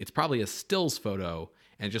movie, it's probably a stills photo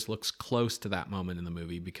and it just looks close to that moment in the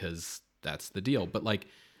movie because that's the deal. But like,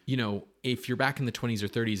 if you're back in the 20s or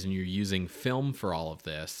 30s and you're using film for all of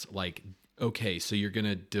this, like, okay, so you're going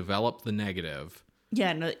to develop the negative.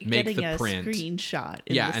 Yeah, no, make getting the a print. Screenshot.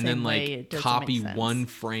 And then like copy one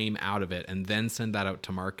frame out of it and then send that out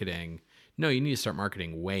to marketing. No, you need to start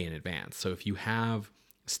marketing way in advance. So if you have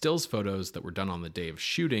stills photos that were done on the day of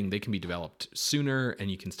shooting, they can be developed sooner, and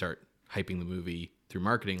you can start hyping the movie through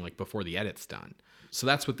marketing like before the edit's done. So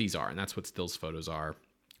that's what these are, and that's what stills photos are.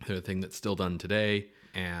 They're a thing that's still done today.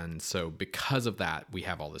 And so because of that, we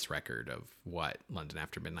have all this record of what London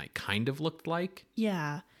After Midnight kind of looked like.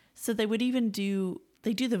 Yeah. So they would even do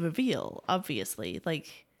the reveal, obviously,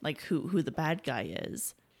 like who the bad guy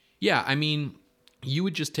is. Yeah, I mean, you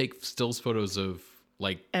would just take stills photos of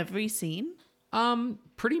like every scene?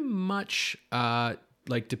 Pretty much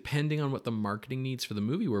like depending on what the marketing needs for the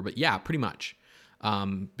movie were, but yeah, pretty much.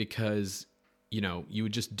 Because you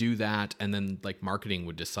would just do that, and then like marketing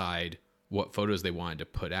would decide what photos they wanted to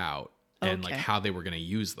put out and like how they were going to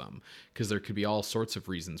use them, because there could be all sorts of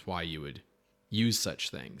reasons why you would use such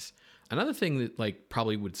things. Another thing that like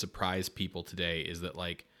probably would surprise people today is that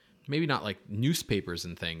like maybe not like newspapers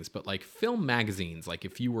and things, but like film magazines, like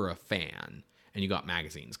if you were a fan and you got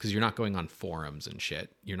magazines, because you're not going on forums and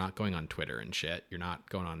shit, you're not going on Twitter and shit, you're not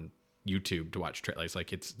going on YouTube to watch trailers.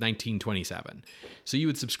 Like it's 1927, so you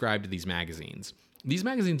would subscribe to these magazines. These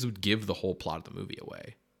magazines would give the whole plot of the movie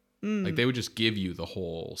away. Like they would just give you the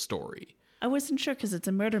whole story. I wasn't sure because it's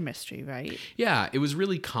a murder mystery, right? Yeah, it was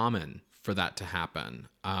really common for that to happen.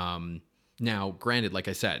 Now, granted, like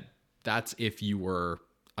I said, that's if you were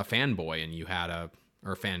a fanboy and you had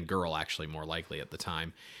or a fangirl, actually, more likely at the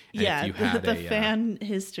time. And yeah, if you had the fan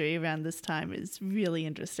history around this time is really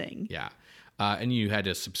interesting. Yeah, and you had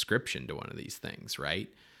a subscription to one of these things, right?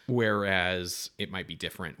 Whereas it might be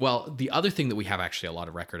different. Well, the other thing that we have actually a lot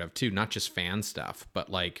of record of too, not just fan stuff,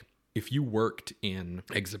 but like if you worked in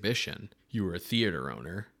exhibition, you were a theater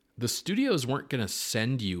owner, the studios weren't going to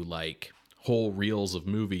send you like whole reels of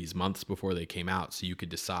movies months before they came out so you could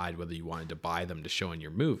decide whether you wanted to buy them to show in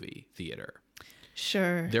your movie theater.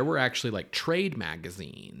 Sure. There were actually like trade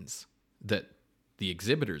magazines that the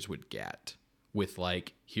exhibitors would get with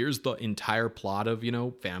like, here's the entire plot of,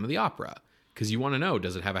 Phantom of the Opera. Because you want to know,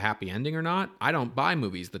 does it have a happy ending or not? I don't buy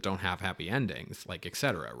movies that don't have happy endings, like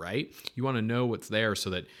etc., right? You want to know what's there so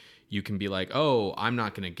that you can be like, oh, I'm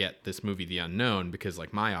not going to get this movie The Unknown because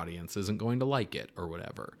like my audience isn't going to like it or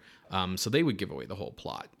whatever. So they would give away the whole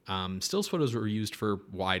plot. Stills photos were used for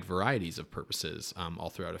wide varieties of purposes all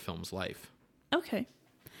throughout a film's life. Okay.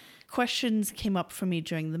 Questions came up for me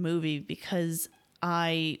during the movie because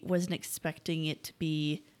I wasn't expecting it to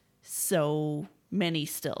be so many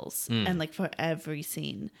stills and like for every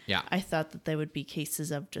scene. Yeah. I thought that there would be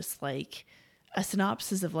cases of just like a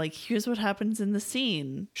synopsis of like, here's what happens in the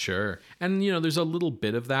scene. Sure. And, there's a little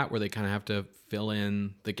bit of that where they kind of have to fill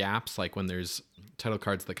in the gaps. Like when there's title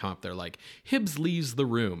cards that come up, they're like, Hibbs leaves the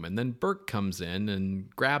room and then Burke comes in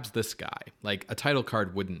and grabs this guy. Like a title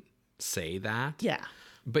card wouldn't say that. Yeah.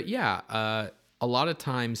 But yeah, a lot of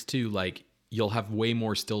times too, like you'll have way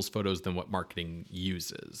more stills photos than what marketing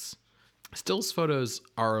uses. Stills photos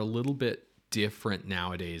are a little bit different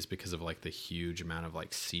nowadays because of like the huge amount of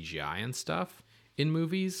like CGI and stuff in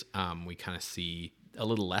movies. We kind of see a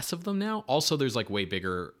little less of them now. Also, there's like way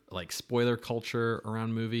bigger like spoiler culture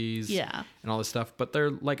around movies, yeah, and all this stuff. But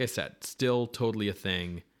they're, like I said, still totally a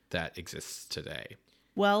thing that exists today.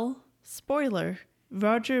 Well, spoiler,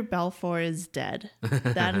 Roger Balfour is dead.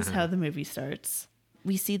 That is how the movie starts.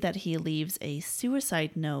 We see that he leaves a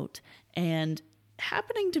suicide note, and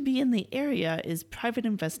happening to be in the area is private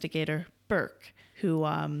investigator Burke, who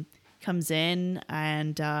comes in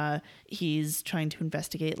and he's trying to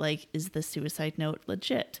investigate, like, is the suicide note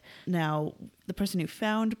legit? Now, the person who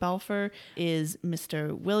found Balfour is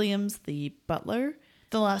Mr. Williams, the butler.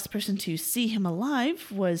 The last person to see him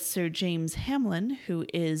alive was Sir James Hamlin, who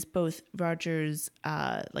is both Roger's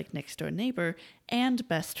like next door neighbor and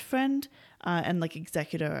best friend and like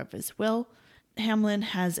executor of his will. Hamlin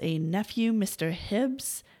has a nephew, Mr.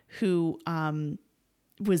 Hibbs, who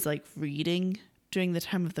was like reading during the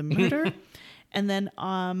time of the murder. And then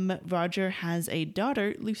Roger has a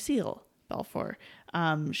daughter, Lucille Balfour.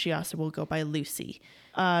 She also will go by Lucy.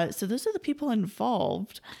 So those are the people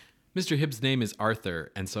involved. Mr. Hibbs' name is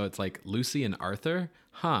Arthur, and so it's like Lucy and Arthur?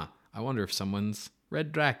 Huh, I wonder if someone's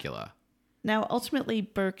read Dracula. Now, ultimately,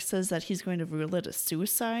 Burke says that he's going to rule it a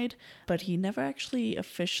suicide, but he never actually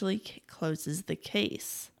officially closes the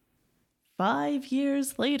case. 5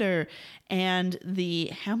 years later, and the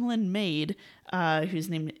Hamlin maid, whose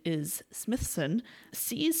name is Smithson,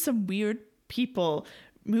 sees some weird people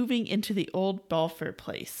moving into the old Balfour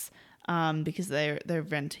place. Because they're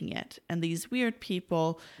renting it. And these weird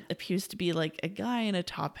people appears to be like a guy in a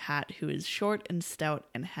top hat who is short and stout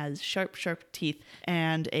and has sharp teeth,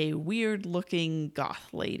 and a weird looking goth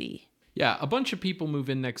lady. Yeah, a bunch of people move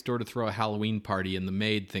in next door to throw a Halloween party, and the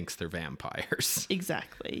maid thinks they're vampires.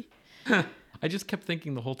 Exactly. I just kept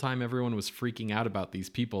thinking the whole time everyone was freaking out about these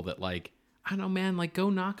people that like, I don't know, man, like go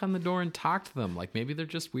knock on the door and talk to them. Like maybe they're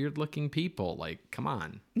just weird looking people. Like, come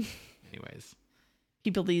on. Anyways.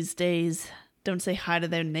 People these days don't say hi to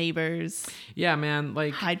their neighbors. Yeah, man.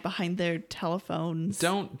 Like hide behind their telephones.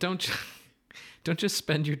 Don't just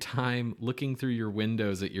spend your time looking through your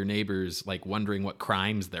windows at your neighbors, like wondering what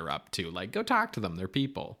crimes they're up to. Like go talk to them. They're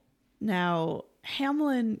people. Now,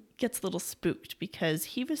 Hamlin gets a little spooked because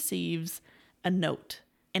he receives a note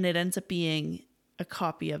and it ends up being a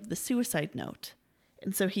copy of the suicide note.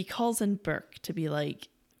 And so he calls in Burke to be like,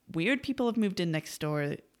 weird people have moved in next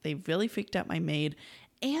door. They really freaked out my maid.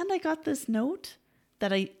 And I got this note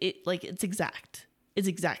that it's exact. It's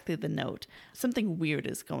exactly the note. Something weird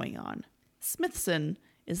is going on. Smithson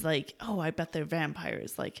is like, oh, I bet they're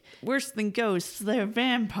vampires. Like, worse than ghosts, they're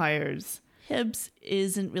vampires. Hibbs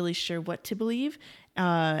isn't really sure what to believe.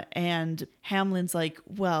 And Hamlin's like,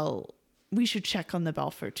 well, we should check on the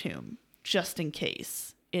Balfour tomb just in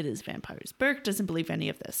case it is vampires. Burke doesn't believe any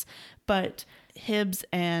of this, but Hibbs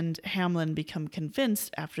and Hamlin become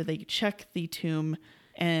convinced after they check the tomb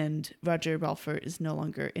and Roger Balfour is no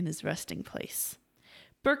longer in his resting place.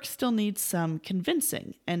 Burke still needs some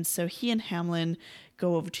convincing, and so he and Hamlin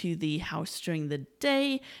go over to the house during the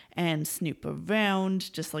day and snoop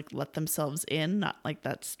around, just like let themselves in, not like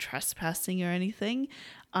that's trespassing or anything.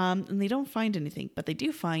 And they don't find anything, but they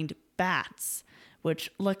do find bats,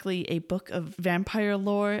 which luckily a book of vampire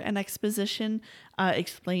lore and exposition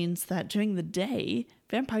explains that during the day,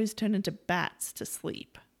 vampires turn into bats to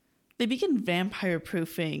sleep. They begin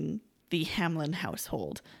vampire-proofing the Hamlin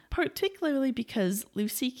household, particularly because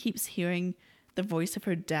Lucy keeps hearing the voice of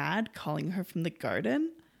her dad calling her from the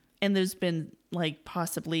garden. And there's been like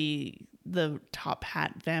possibly the top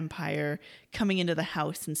hat vampire coming into the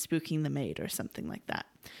house and spooking the maid or something like that.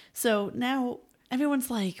 So now everyone's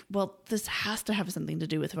like, well, this has to have something to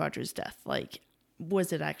do with Roger's death. Like,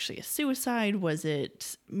 was it actually a suicide? Was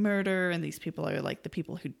it murder? And these people are like the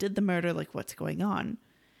people who did the murder. Like, what's going on?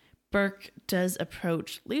 Burke does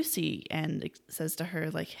approach Lucy and says to her,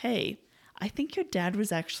 like, hey, I think your dad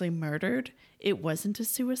was actually murdered. It wasn't a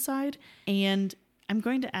suicide. And I'm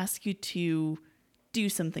going to ask you to do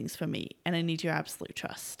some things for me. And I need your absolute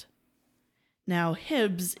trust. Now,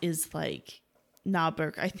 Hibbs is like, nah,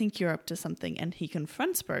 Burke, I think you're up to something. And he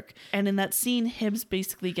confronts Burke. And in that scene, Hibbs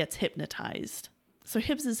basically gets hypnotized. So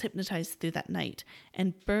Hibbs is hypnotized through that night.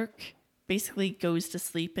 And Burke basically goes to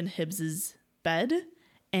sleep in Hibbs's bed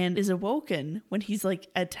and is awoken when he's like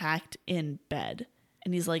attacked in bed.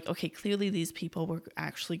 And he's like, okay, clearly these people were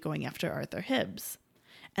actually going after Arthur Hibbs.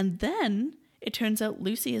 And then it turns out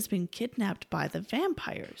Lucy has been kidnapped by the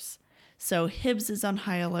vampires. So Hibbs is on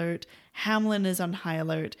high alert, Hamlin is on high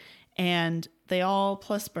alert, and they all,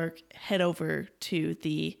 plus Burke, head over to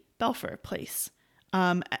the Balfour place.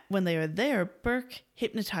 When they are there, Burke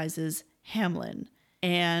hypnotizes Hamlin.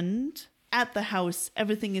 And at the house,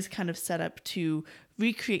 everything is kind of set up to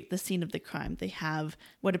recreate the scene of the crime. They have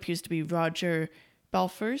what appears to be Roger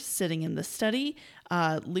Balfour sitting in the study.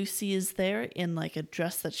 Lucy is there in like a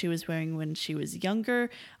dress that she was wearing when she was younger.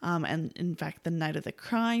 And in fact, the night of the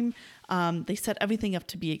crime, they set everything up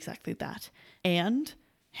to be exactly that. And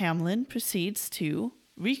Hamlin proceeds to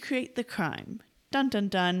recreate the crime. Dun, dun,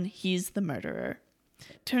 dun. He's the murderer.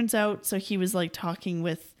 Turns out, so he was like talking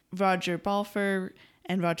with Roger Balfour,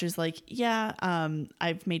 and Roger's like, yeah,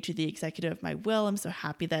 I've made you the executor of my will. I'm so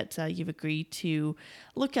happy that you've agreed to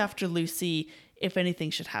look after Lucy if anything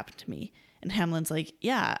should happen to me. And Hamlin's like,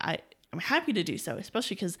 yeah, I'm happy to do so,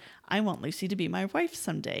 especially because I want Lucy to be my wife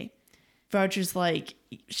someday. Roger's like,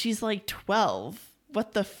 she's like 12.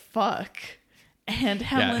 What the fuck? And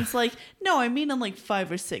Hamlin's like, no, I mean in like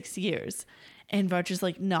 5 or 6 years. And Roger's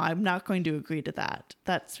like, no, I'm not going to agree to that.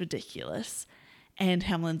 That's ridiculous. And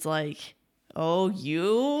Hamlin's like, oh,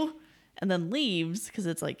 you? And then leaves because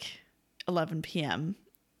it's like 11 p.m.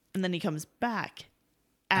 And then he comes back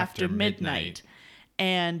after midnight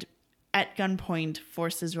and at gunpoint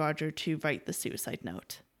forces Roger to write the suicide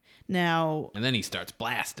note. Now... And then he starts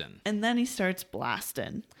blasting.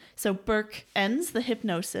 So Burke ends the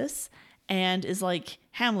hypnosis and is like,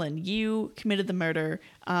 Hamlin, you committed the murder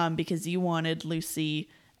because you wanted Lucy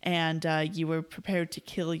and you were prepared to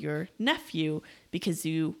kill your nephew because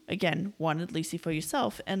you, again, wanted Lucy for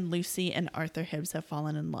yourself. And Lucy and Arthur Hibbs have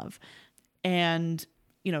fallen in love. And,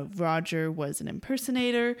 you know, Roger was an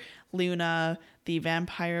impersonator. Luna, the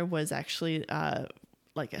vampire, was actually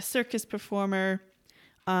like a circus performer.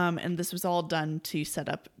 And this was all done to set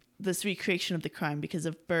up this recreation of the crime because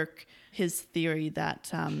of Burke, his theory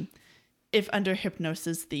that... if under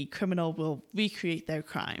hypnosis, the criminal will recreate their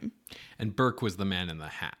crime. And Burke was the man in the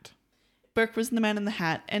hat. Burke was the Man in the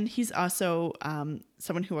Hat, and he's also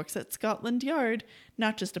someone who works at Scotland Yard,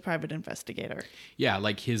 not just a private investigator. Yeah,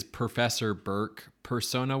 like his Professor Burke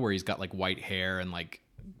persona, where he's got like white hair and like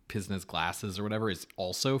business glasses or whatever, is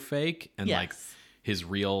also fake. And like his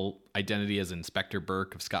real identity as Inspector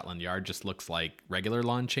Burke of Scotland Yard just looks like regular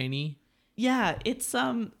Lon Chaney. Yeah, it's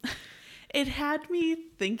it had me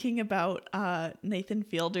thinking about Nathan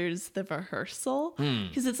Fielder's The Rehearsal,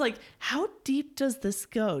 because it's like, how deep does this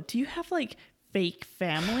go? Do you have like fake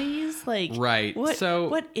families? Like, right.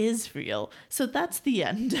 What is real? So that's the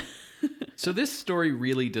end. So this story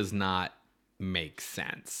really does not make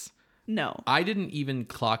sense. No. I didn't even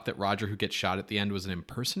clock that Roger, who gets shot at the end, was an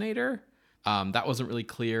impersonator. That wasn't really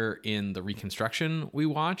clear in the reconstruction we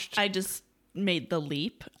watched. I just made the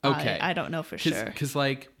leap. Okay. I don't know for sure. Because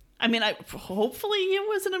like... I mean, hopefully it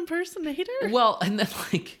was an impersonator. Well, and then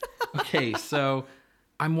like, okay, so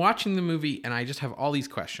I'm watching the movie and I just have all these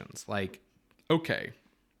questions. Like, okay.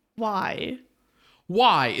 Why?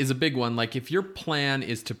 Why is a big one. Like, if your plan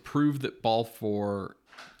is to prove that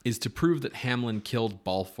Hamlin killed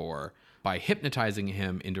Balfour by hypnotizing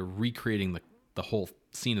him into recreating the whole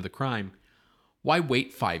scene of the crime, why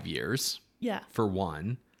wait 5 years? Yeah. For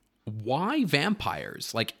one. Why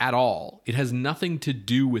vampires? Like, at all? It has nothing to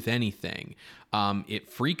do with anything. It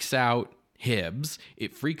freaks out Hibbs.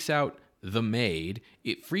 It freaks out the maid.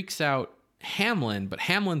 It freaks out Hamlin, but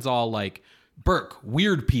Hamlin's all like, Burke,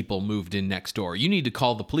 weird people moved in next door. You need to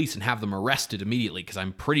call the police and have them arrested immediately because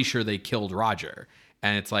I'm pretty sure they killed Roger.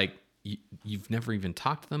 And it's like, you've never even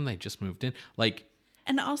talked to them. They just moved in. Like,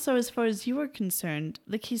 and also, as far as you were concerned,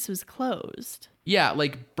 the case was closed. Yeah,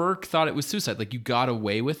 like Burke thought it was suicide. Like, you got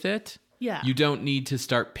away with it. Yeah. You don't need to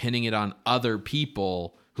start pinning it on other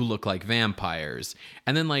people who look like vampires.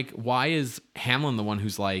 And then, like, why is Hamlin the one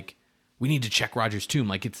who's like, we need to check Roger's tomb?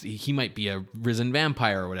 Like, he might be a risen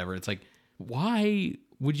vampire or whatever. It's like, why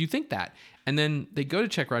would you think that? And then they go to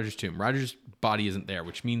check Roger's tomb. Roger's body isn't there,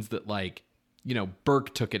 which means that, like, you know,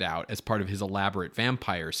 Burke took it out as part of his elaborate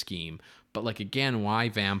vampire scheme. But, like, again, why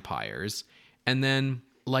vampires? And then,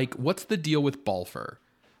 like, what's the deal with Balfour?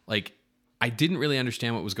 Like, I didn't really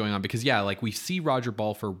understand what was going on because, yeah, like, we see Roger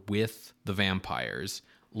Balfour with the vampires.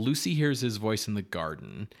 Lucy hears his voice in the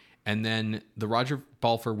garden. And then the Roger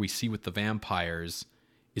Balfour we see with the vampires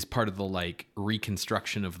is part of the, like,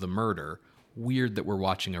 reconstruction of the murder. Weird that we're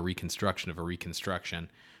watching a reconstruction of a reconstruction.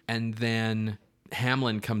 And then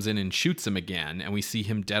Hamlin comes in and shoots him again, and we see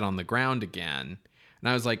him dead on the ground again. And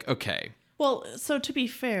I was like, okay. Well, so to be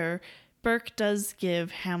fair, Burke does give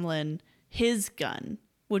Hamlin his gun,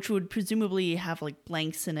 which would presumably have like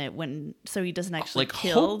blanks in it so he doesn't actually like,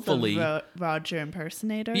 kill the Roger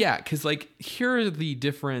impersonator. Yeah, because like here are the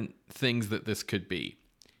different things that this could be.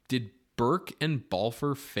 Did Burke and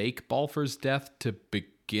Balfour fake Balfour's death to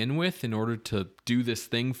begin with in order to do this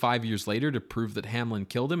thing 5 years later to prove that Hamlin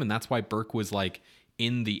killed him? And that's why Burke was like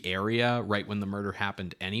in the area right when the murder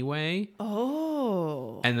happened anyway.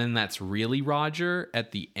 Oh. And then that's really Roger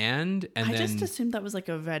at the end. And I just assumed that was like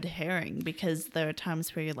a red herring because there are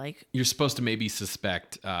times where you're supposed to maybe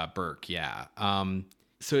suspect Burke, yeah.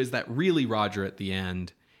 So is that really Roger at the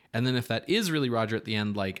end? And then if that is really Roger at the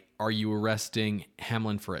end, like, are you arresting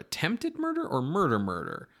Hamlin for attempted murder or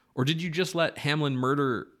murder? Or did you just let Hamlin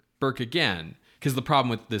murder Burke again? Because the problem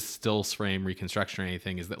with this stills frame reconstruction or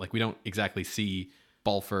anything is that, like, we don't exactly see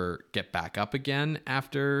Balfour get back up again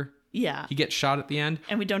after he gets shot at the end.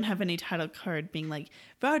 And we don't have any title card being like,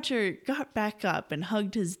 Roger got back up and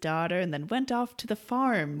hugged his daughter and then went off to the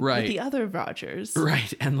farm with the other Rogers.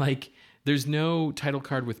 Right. And, like, there's no title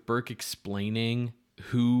card with Burke explaining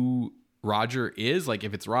who Roger is. Like,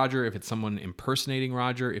 if it's Roger, if it's someone impersonating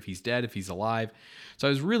Roger, if he's dead, if he's alive. So I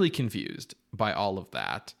was really confused by all of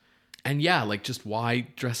that. And yeah, like, just why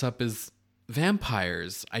dress up as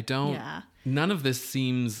vampires? None of this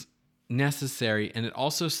seems necessary. And it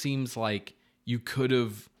also seems like you could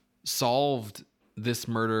have solved this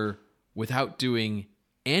murder without doing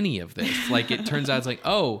any of this. Like, it turns out it's like,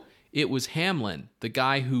 oh, it was Hamlin, the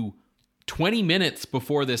guy who 20 minutes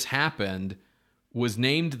before this happened was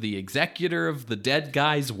named the executor of the dead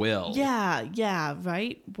guy's will. Yeah,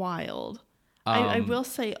 right? Wild. I will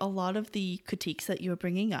say a lot of the critiques that you're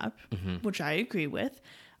bringing up, which I agree with,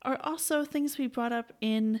 are also things we brought up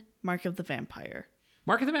in Mark of the Vampire.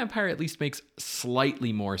 Mark of the Vampire at least makes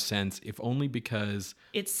slightly more sense, if only because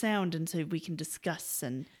it's sound, and so we can discuss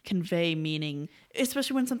and convey meaning,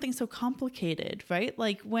 especially when something's so complicated, right?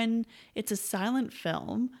 Like when it's a silent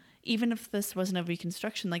film, even if this wasn't a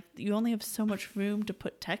reconstruction, like you only have so much room to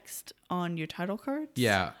put text on your title cards.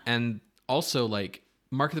 Yeah, and also like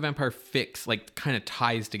Mark of the Vampire kind of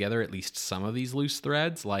ties together at least some of these loose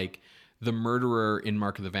threads. Like the murderer in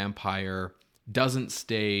Mark of the Vampire doesn't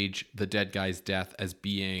stage the dead guy's death as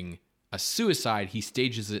being a suicide. He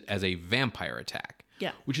stages it as a vampire attack.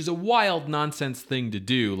 Yeah. Which is a wild nonsense thing to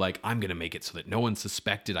do. Like, I'm going to make it so that no one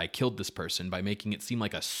suspected I killed this person by making it seem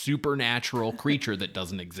like a supernatural creature that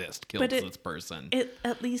doesn't exist kills this person. It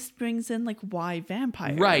at least brings in, like, why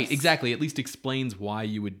vampires. Right, exactly. At least explains why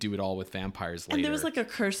you would do it all with vampires later. And there was, like, a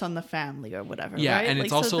curse on the family or whatever, yeah, right? and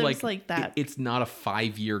it's also, like that. It's not a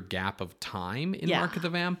 5-year gap of time in Mark of the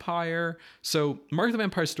Vampire. So Mark of the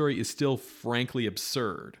Vampire story is still frankly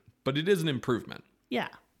absurd, but it is an improvement. Yeah.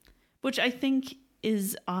 Which I think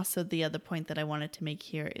is also the other point that I wanted to make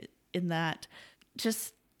here, in that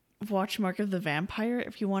just watch Mark of the Vampire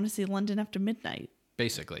if you want to see London After Midnight.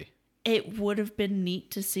 Basically. It would have been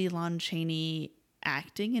neat to see Lon Chaney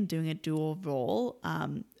acting and doing a dual role,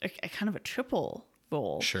 a kind of a triple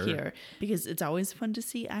role here, because it's always fun to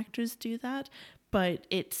see actors do that, but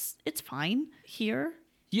it's fine here.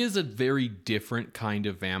 He is a very different kind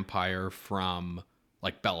of vampire from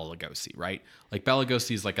like Bela Lugosi, right? Like Bela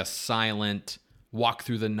Lugosi is like a silent, walk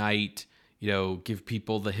through the night, give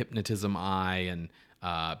people the hypnotism eye and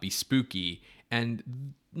be spooky.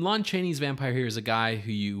 And Lon Chaney's vampire here is a guy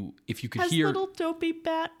who if you could has hear little dopey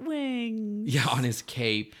bat wings. Yeah, on his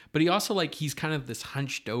cape. But he also he's kind of this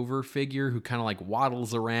hunched over figure who kind of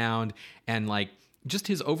waddles around, and just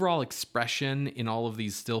his overall expression in all of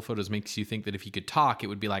these still photos makes you think that if he could talk, it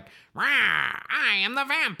would be like, "Rah, I am the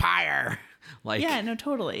vampire." Yeah, no,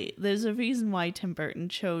 totally. There's a reason why Tim Burton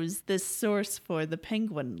chose this source for the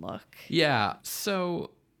penguin look. Yeah, so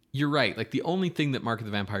you're right. The only thing that Mark of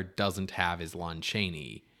the Vampire doesn't have is Lon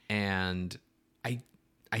Chaney. And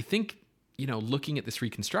I think, looking at this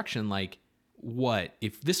reconstruction, what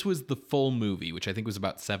if this was the full movie, which I think was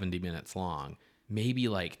about 70 minutes long, maybe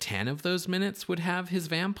 10 of those minutes would have his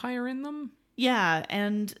vampire in them? Yeah,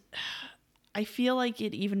 and I feel like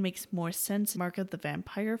it even makes more sense, Mark of the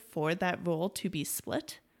Vampire, for that role to be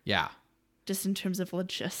split. Yeah. Just in terms of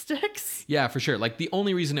logistics. Yeah, for sure. The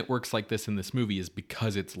only reason it works like this in this movie is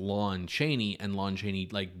because it's Lon Chaney, and Lon Chaney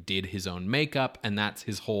did his own makeup, and that's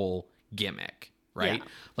his whole gimmick, right?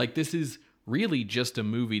 Yeah. This is really just a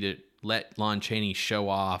movie to let Lon Chaney show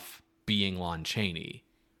off being Lon Chaney.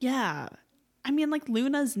 Yeah. I mean,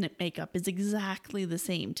 Luna's makeup is exactly the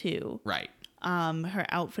same too. Right. Her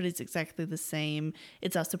outfit is exactly the same.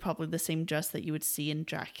 It's also probably the same dress that you would see in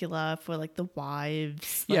Dracula for the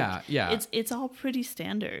wives. Yeah. It's all pretty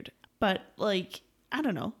standard. But I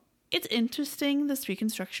don't know. It's interesting. This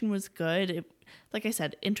reconstruction was good. Like I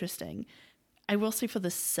said, interesting. I will say for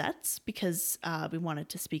the sets, because we wanted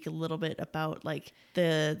to speak a little bit about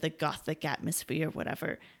the gothic atmosphere or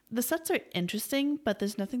whatever. The sets are interesting, but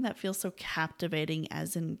there's nothing that feels so captivating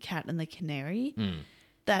as in Cat and the Canary.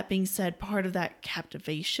 That being said, part of that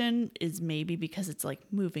captivation is maybe because it's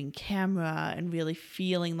moving camera and really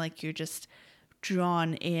feeling like you're just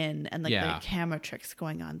drawn in, and the camera tricks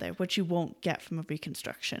going on there, which you won't get from a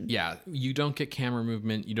reconstruction. Yeah, you don't get camera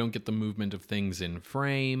movement. You don't get the movement of things in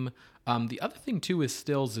frame. The other thing too with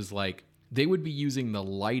stills is they would be using the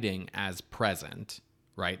lighting as present,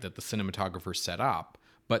 right, that the cinematographer set up.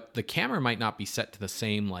 But the camera might not be set to the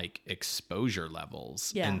same exposure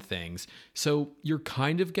levels and things. So you're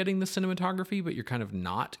kind of getting the cinematography, but you're kind of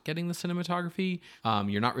not getting the cinematography.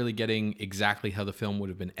 You're not really getting exactly how the film would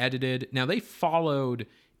have been edited. Now, they followed,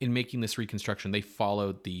 in making this reconstruction, they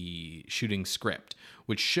followed the shooting script,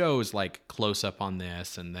 which shows close up on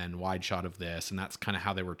this and then wide shot of this. And that's kind of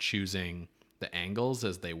how they were choosing the angles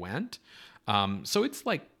as they went. So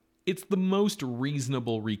it's the most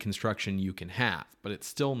reasonable reconstruction you can have, but it's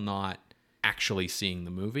still not actually seeing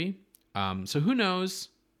the movie. So who knows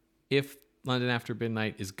if London After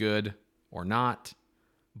Midnight is good or not,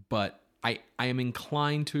 but I am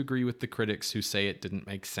inclined to agree with the critics who say it didn't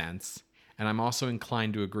make sense. And I'm also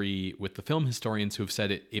inclined to agree with the film historians who have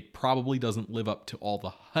said it probably doesn't live up to all the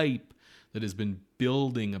hype that has been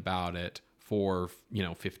building about it for,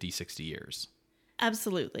 50, 60 years.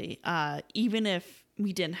 Absolutely. Even if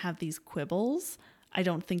we didn't have these quibbles, I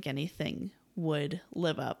don't think anything would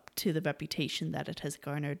live up to the reputation that it has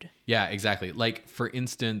garnered. Yeah, exactly. For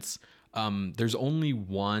instance, there's only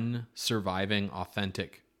one surviving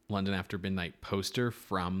authentic London After Midnight poster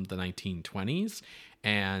from the 1920s,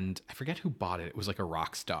 and I forget who bought it. It was a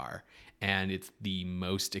rock star, and it's the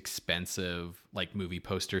most expensive movie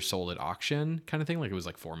poster sold at auction kind of thing. It was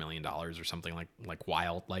 $4 million or something like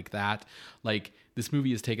wild like that. This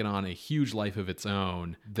movie has taken on a huge life of its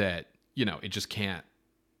own that, it just can't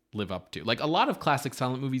live up to. A lot of classic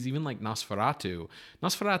silent movies, even Nosferatu.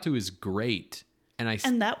 Nosferatu is great.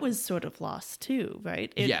 And that was sort of lost too,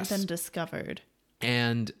 right? It's been discovered.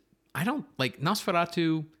 And I don't like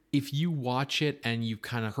Nosferatu. If you watch it and you've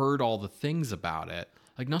kind of heard all the things about it,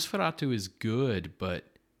 like Nosferatu is good, but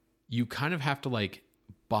you kind of have to like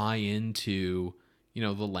buy into, you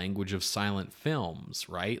know, the language of silent films,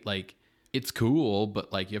 right? Like it's cool,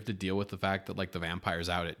 but like you have to deal with the fact that like the vampire's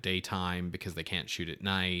out at daytime because they can't shoot at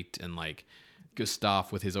night, and like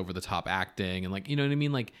Gustav with his over the top acting, and like, you know what I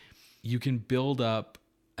mean? Like you can build up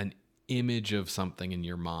an image of something in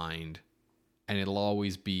your mind and it'll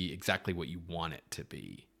always be exactly what you want it to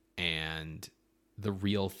be. And the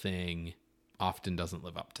real thing often doesn't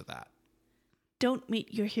live up to that. Don't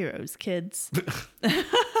meet your heroes, kids.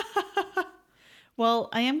 Well,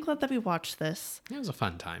 I am glad that we watched this. It was a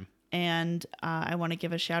fun time. And I want to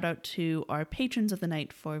give a shout out to our patrons of the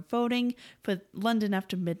night for voting for London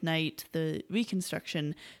After Midnight, the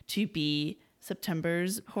reconstruction, to be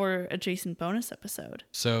September's horror adjacent bonus episode.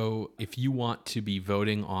 So if you want to be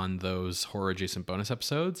voting on those horror adjacent bonus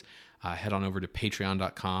episodes, head on over to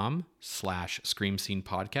patreon.com/Scream Scene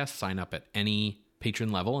Podcast. Sign up at any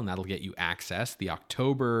patron level and that'll get you access. The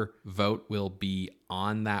October vote will be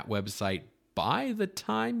on that website by the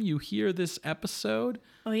time you hear this episode.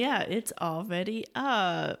 Oh yeah, it's already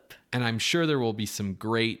up. And I'm sure there will be some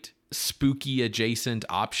great spooky adjacent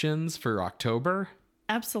options for October.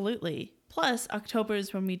 Absolutely. Plus, October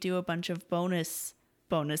is when we do a bunch of bonus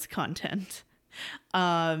content.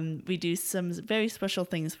 We do some very special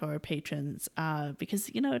things for our patrons because,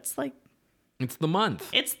 you know, it's like... It's the month.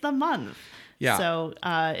 It's the month. Yeah. So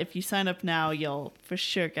if you sign up now, you'll for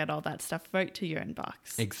sure get all that stuff right to your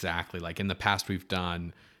inbox. Exactly. Like in the past, we've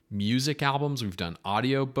done music albums, we've done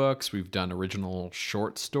audiobooks, we've done original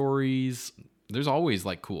short stories. There's always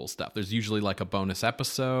like cool stuff. There's usually like a bonus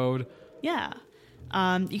episode. Yeah.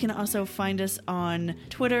 You can also find us on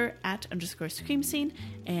Twitter @_Scream Scene,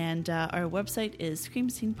 and our website is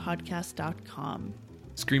screamscenepodcast.com.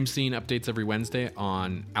 Scream Scene updates every Wednesday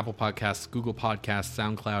on Apple Podcasts, Google Podcasts,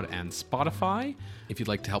 SoundCloud, and Spotify. If you'd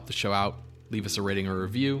like to help the show out, leave us a rating or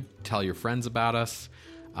review, tell your friends about us,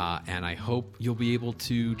 and I hope you'll be able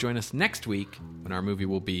to join us next week when our movie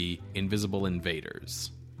will be Invisible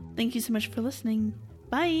Invaders. Thank you so much for listening.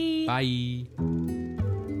 Bye. Bye.